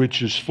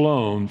which is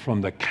flown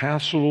from the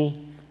castle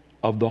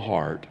of the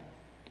heart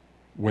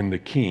when the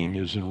king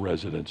is in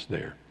residence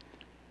there.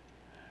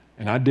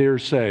 And I dare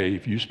say,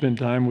 if you spend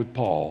time with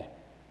Paul,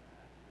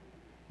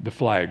 the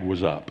flag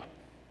was up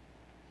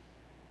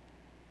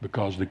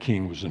because the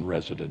king was in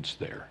residence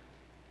there.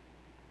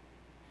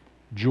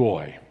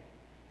 Joy.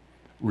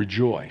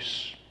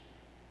 Rejoice.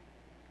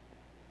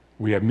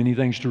 We have many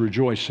things to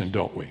rejoice in,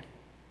 don't we?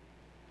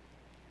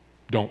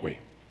 Don't we?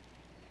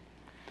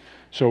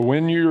 So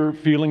when you're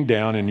feeling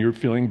down and you're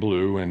feeling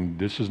blue, and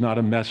this is not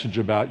a message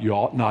about you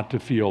ought not to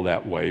feel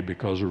that way,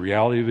 because the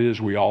reality of it is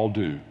we all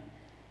do.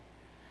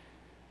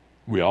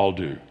 We all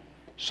do.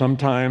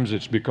 Sometimes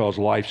it's because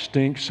life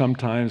stinks.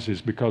 Sometimes it's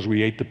because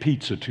we ate the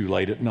pizza too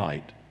late at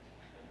night.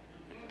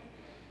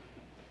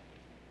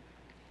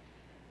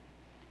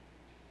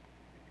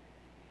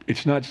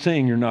 It's not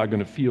saying you're not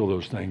going to feel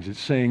those things. It's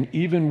saying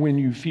even when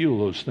you feel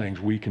those things,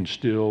 we can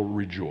still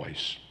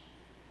rejoice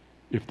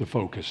if the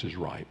focus is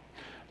right.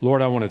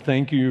 Lord, I want to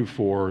thank you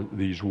for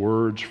these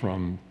words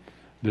from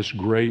this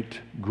great,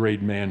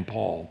 great man,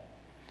 Paul.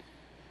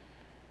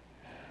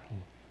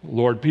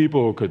 Lord,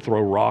 people could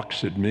throw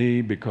rocks at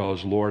me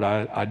because, Lord,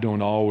 I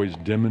don't always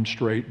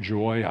demonstrate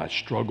joy. I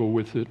struggle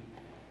with it.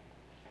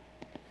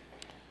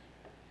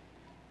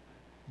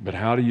 But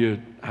how do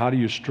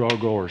you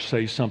struggle or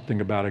say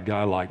something about a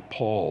guy like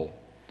Paul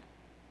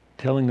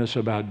telling us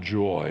about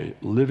joy,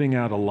 living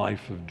out a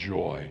life of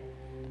joy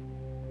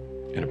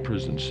in a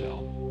prison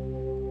cell?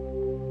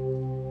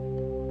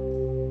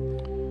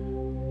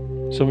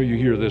 Some of you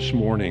here this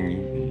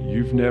morning,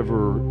 you've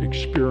never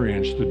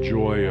experienced the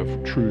joy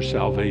of true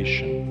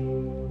salvation.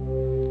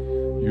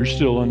 You're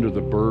still under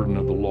the burden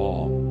of the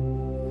law.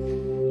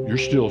 You're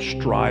still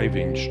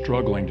striving,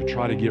 struggling to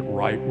try to get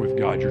right with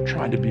God. You're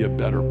trying to be a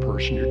better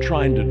person. You're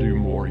trying to do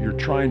more. You're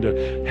trying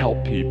to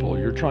help people.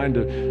 You're trying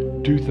to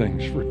do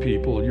things for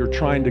people. You're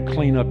trying to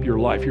clean up your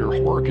life.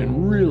 You're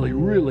working really,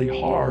 really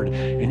hard.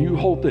 And you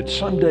hope that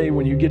someday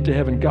when you get to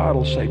heaven, God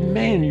will say,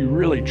 "Man, you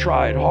really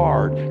tried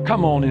hard.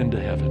 Come on into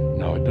heaven."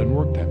 No, it doesn't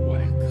work that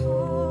way.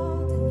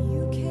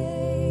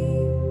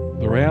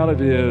 The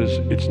reality is,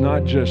 it's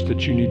not just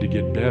that you need to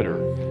get better.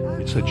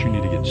 It's that you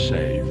need to get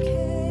saved.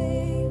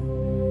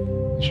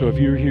 So if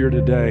you're here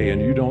today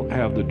and you don't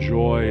have the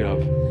joy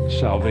of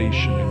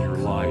salvation in your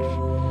life,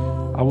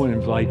 I want to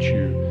invite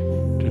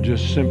you to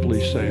just simply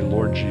say,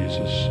 "Lord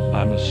Jesus,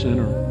 I'm a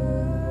sinner.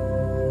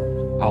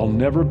 I'll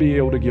never be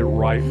able to get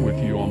right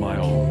with you on my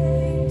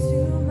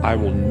own. I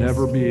will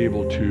never be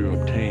able to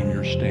obtain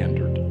your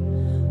standard.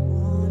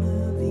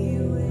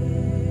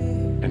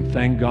 And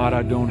thank God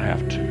I don't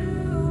have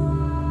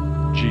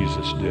to.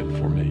 Jesus did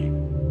for me.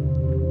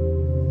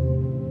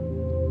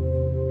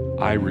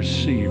 I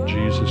receive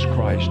Jesus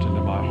Christ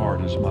into my heart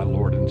as my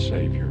Lord and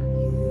Savior.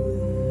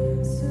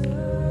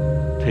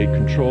 Take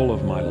control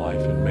of my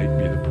life and make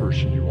me the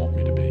person you want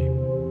me to be."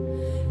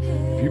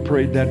 If you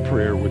prayed that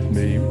prayer with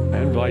me, I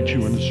invite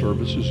you when the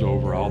service is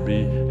over. I'll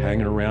be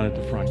hanging around at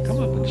the front. Come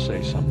up and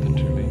say something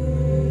to me.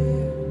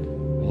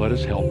 Let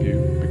us help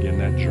you begin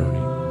that journey.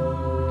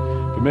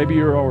 But maybe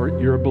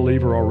you're a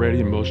believer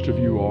already, and most of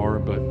you are,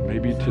 but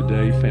maybe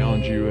today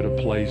found you at a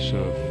place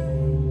of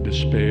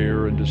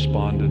despair and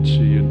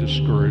despondency and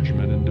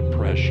discouragement and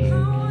depression,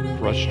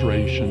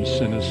 frustration,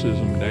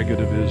 cynicism,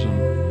 negativism.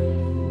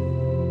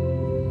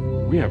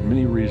 We have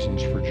many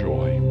reasons for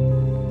joy.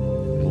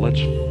 And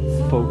let's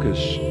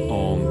focus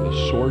on the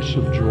source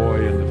of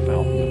joy and the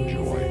fountain of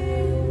joy,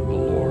 the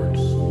Lord.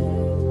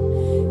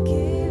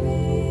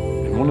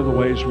 And one of the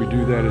ways we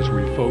do that is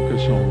we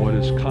focus on what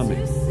is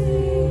coming.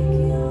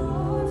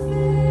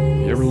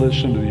 You ever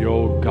listen to the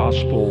old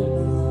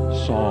gospel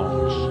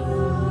songs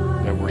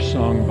that were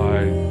sung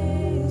by,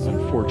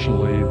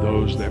 unfortunately,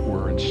 those that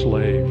were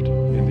enslaved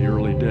in the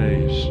early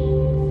days?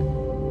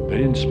 They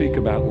didn't speak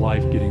about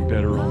life getting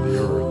better on the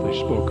earth. They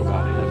spoke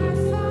about heaven.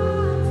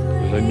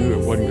 The because they knew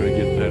it wasn't going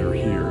to get better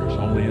here. It was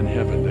only in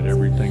heaven that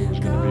everything was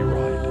going to be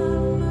right.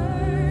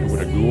 And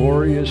what a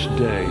glorious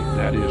day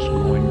that is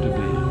going to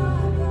be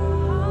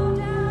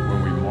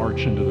when we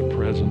march into the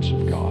presence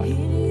of God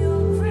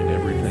and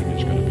everything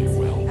is going to be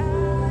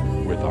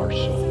well with our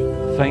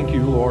soul. Thank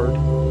you, Lord.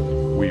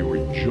 We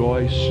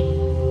rejoice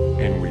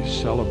and we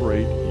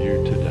celebrate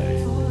you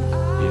today.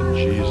 In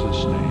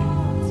Jesus'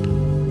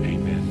 name,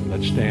 amen.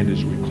 Let's stand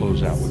as we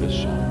close out with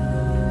this song.